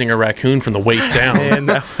 Paralyzing a raccoon from the waist down. Man,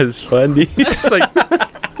 that was funny. It's like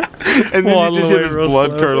And then Well, you just hear the this way real blood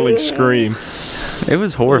slow. curdling scream. it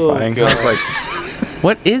was horrifying. Oh, I was like,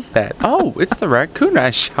 "What is that?" Oh, it's the raccoon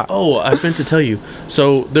I shot. Oh, I meant to tell you.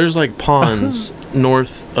 So there's like ponds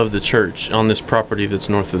north of the church on this property that's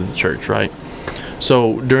north of the church, right?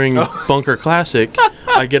 So during Bunker Classic,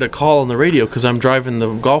 I get a call on the radio because I'm driving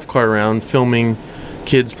the golf cart around filming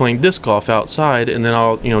kids playing disc golf outside, and then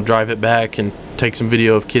I'll drive it back and take some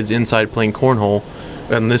video of kids inside playing cornhole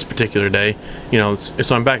on this particular day.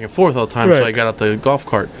 So I'm back and forth all the time. So I got out the golf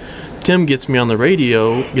cart. Tim gets on the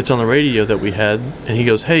radio that we had, and he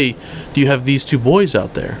goes, "Hey, do you have these two boys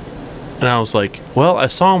out there?" And I was like, "Well, I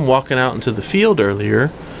saw them walking out into the field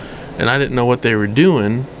earlier, and I didn't know what they were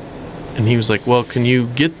doing." And he was like, "Well, can you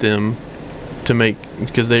get them to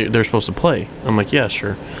because they're supposed to play?" I'm like, "Yeah,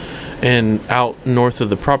 sure." And out north of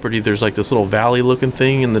the property, there's like this little valley-looking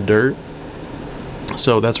thing in the dirt.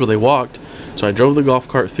 So that's where they walked. So I drove the golf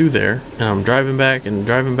cart through there, and I'm driving back, and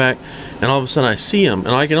all of a sudden I see them,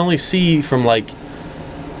 and I can only see from like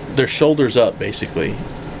their shoulders up, basically.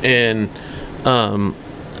 And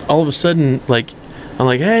all of a sudden, like I'm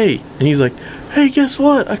like, "Hey," and he's like, "Hey, guess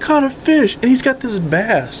what? I caught a fish," and he's got this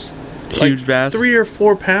bass, Huge bass? 3 or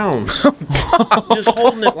 4 pounds, just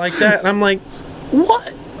holding it like that, and I'm like,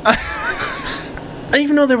 "What?" I didn't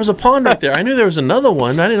even know there was a pond right there. I knew there was another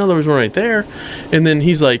one. I didn't know there was one right there. And then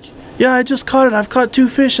he's like, "Yeah, I just caught it. I've caught 2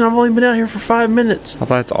 fish, and I've only been out here for 5 minutes." Oh,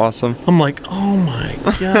 that's awesome. I'm like, "Oh my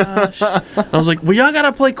gosh!" I was like, "Well, y'all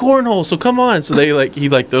gotta play cornhole, so come on." So he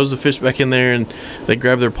throws the fish back in there, and they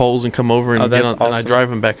grab their poles and come over and that's and I awesome. drive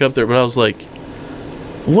them back up there. But I was like,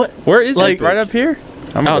 "What? Where is Like- it? Right up here?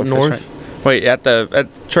 I'm gonna Out go fish north. right- Wait, at the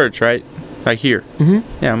church, right? Like here. Mhm.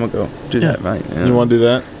 Yeah, I'm gonna go do Yeah. that. Right. You want to do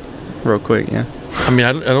that? real quick? Yeah. I mean,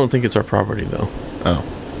 I don't think it's our property though." Oh.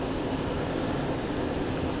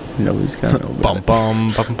 Nobody's got no. Bum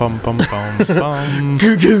bum bum bum bum bum bum.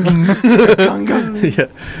 Yeah.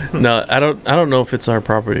 No, I don't know if it's our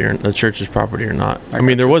property or the church's property or not. I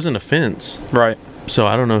mean, there wasn't a fence, Right. so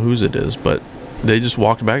I don't know whose it is, but they just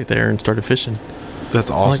walked back there and started fishing. That's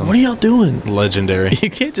I'm awesome. like, "What are y'all doing?" Legendary. You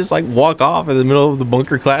can't just like walk off in the middle of the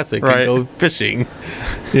Bunker Classic Right. and go fishing,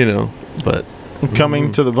 But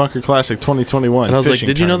Coming to the Bunker Classic 2021. and I was like, fishing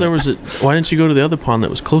 "Did you know there tournament. was a? Why didn't you go to the other pond that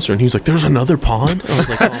was closer?" And he was like, "There's another pond." I was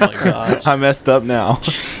like, "Oh my gosh!" I messed up now.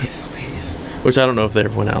 Which I don't know if they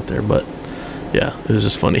ever went out there, but yeah, it was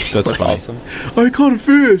just funny. That's Like, awesome. I caught a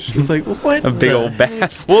fish. It's like, what? A big the old heck?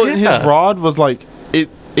 bass. Well, and Yeah. his rod was like it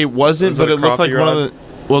wasn't, Was but it a it looked like crappie one rod? of the.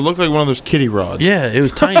 Well, it looked like one of those kiddie rods. Yeah, it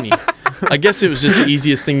was tiny. I guess it was just the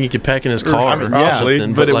easiest thing you could pack in his car. or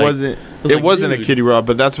something, but it like, wasn't. was It like, wasn't a dude, kiddie rod,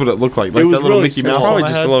 but that's what it looked like. Like It was that little really Mickey small. Mouse. It's probably one I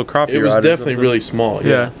just had. a little crappie It was rod or definitely something. really small.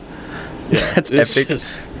 Yeah. Yeah. That's It's epic.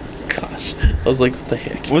 just- gosh. I was like, what the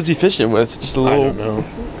heck? What's he fishing with? Just a I little. don't know.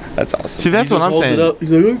 That's awesome. See, that's He what just I'm holds saying. It up.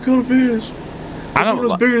 He's like, I caught a fish. I This don't. one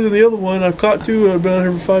was li- bigger than the other one. I've caught two and I've been out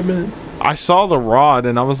here for 5 minutes. I saw the rod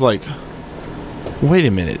and I was like, wait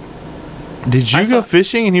a minute. Did you I go thought-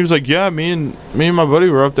 fishing? And he was like, yeah, me and my buddy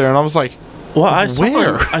were up there. And I was like, Well,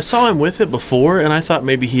 Where? I saw him with it before, and I thought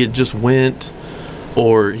maybe he had just went,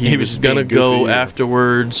 or he He was was gonna being go goofy, yeah.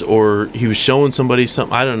 afterwards, or he was showing somebody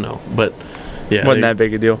something. I don't know, but yeah, Wasn't that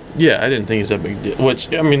big a deal? Yeah, I didn't think it was that big a deal.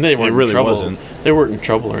 Which I mean, they weren't really in trouble. wasn't. They weren't in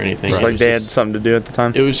trouble or anything. Just It like was they had just- something to do at the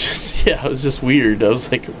time. It was just it was just weird. I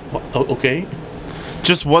was like, oh, okay,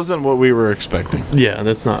 just wasn't what we were expecting. yeah,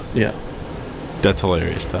 that's not That's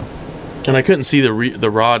hilarious, though. And I couldn't see the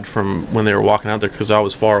rod from when they were walking out there because I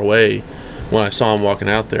was far away. When I saw him walking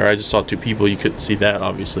out there, I just saw two people. You couldn't see that,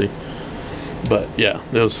 obviously. But yeah,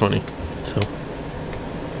 it was funny. So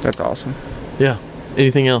That's awesome. yeah.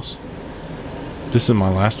 Anything else? This is my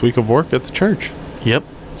last week of work at the church. Yep.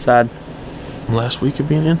 Sad. Last week of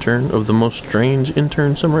being an intern of the most strange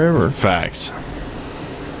intern summer ever. Facts.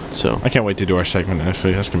 So, I can't wait to do our segment next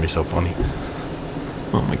week. That's going to be so funny.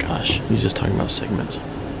 oh my gosh, he's just talking about segments.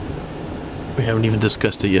 We haven't even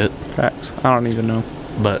discussed it yet. Facts. I don't even know.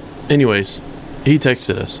 But anyways, he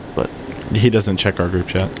texted us. But He doesn't check our group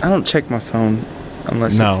chat. I don't check my phone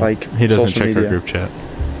unless No, it's like he doesn't social check media. our group chat.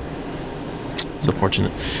 it's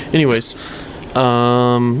unfortunate. Anyways,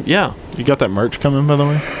 yeah, You got that merch coming, by the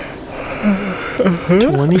way?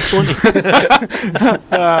 2020.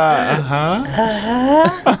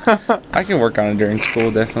 I can work on it during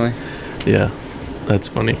school, definitely. Yeah, that's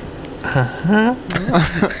funny.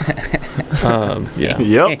 Yeah.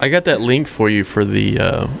 Yep. I got that link for you for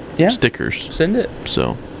the Yeah. stickers. Send it.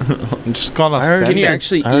 So I'm just going to Can you send it.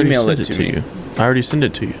 actually I already email sent it to me? you. I already sent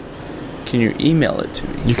it to you. Can you email it to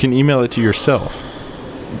me? You can email it to yourself.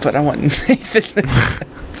 But I want Nathan.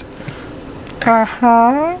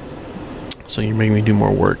 So you're making me do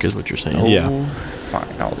more work, is what you're saying. Yeah. Oh, fine,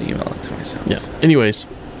 I'll email it to myself. Yeah. Anyways,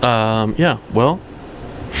 yeah. Well,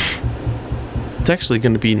 it's actually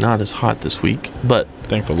going to be not as hot this week, but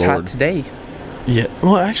Thank the It's Lord. hot today. yeah.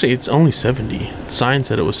 Well, actually, it's only 70. The sign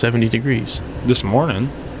said it was 70 degrees. This morning?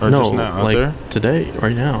 Or no, just now? Out like there? today,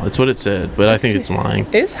 right now. It's what it said, but I think it's lying.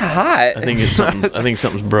 It's hot. I think it's something. I think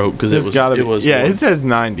something's broke because it It's was. gotta be. It was. Yeah, warm. it says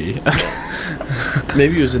 90.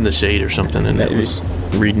 Maybe it was in the shade or something, and it Maybe. was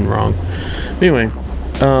reading wrong. Anyway,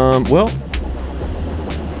 well,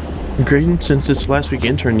 Graydon, since it's last week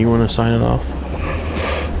intern, you want to sign it off?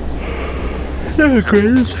 Yeah,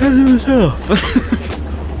 Graydon, sign it off.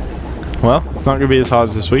 Well, it's not going to be as hot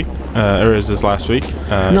as this week. Or as this last week.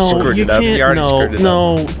 No, screwed you it up. You can't. already No, screwed it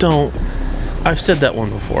no, don't. I've said that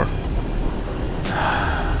one before.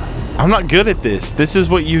 I'm not good at this. This is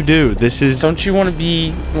what you do. This is... Don't you want to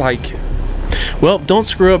be like? Well, don't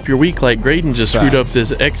screw up your week like Graydon just screwed up Facts.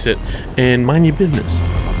 this exit, and mind your business.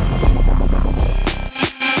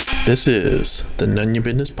 This is the None Your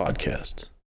Business podcast.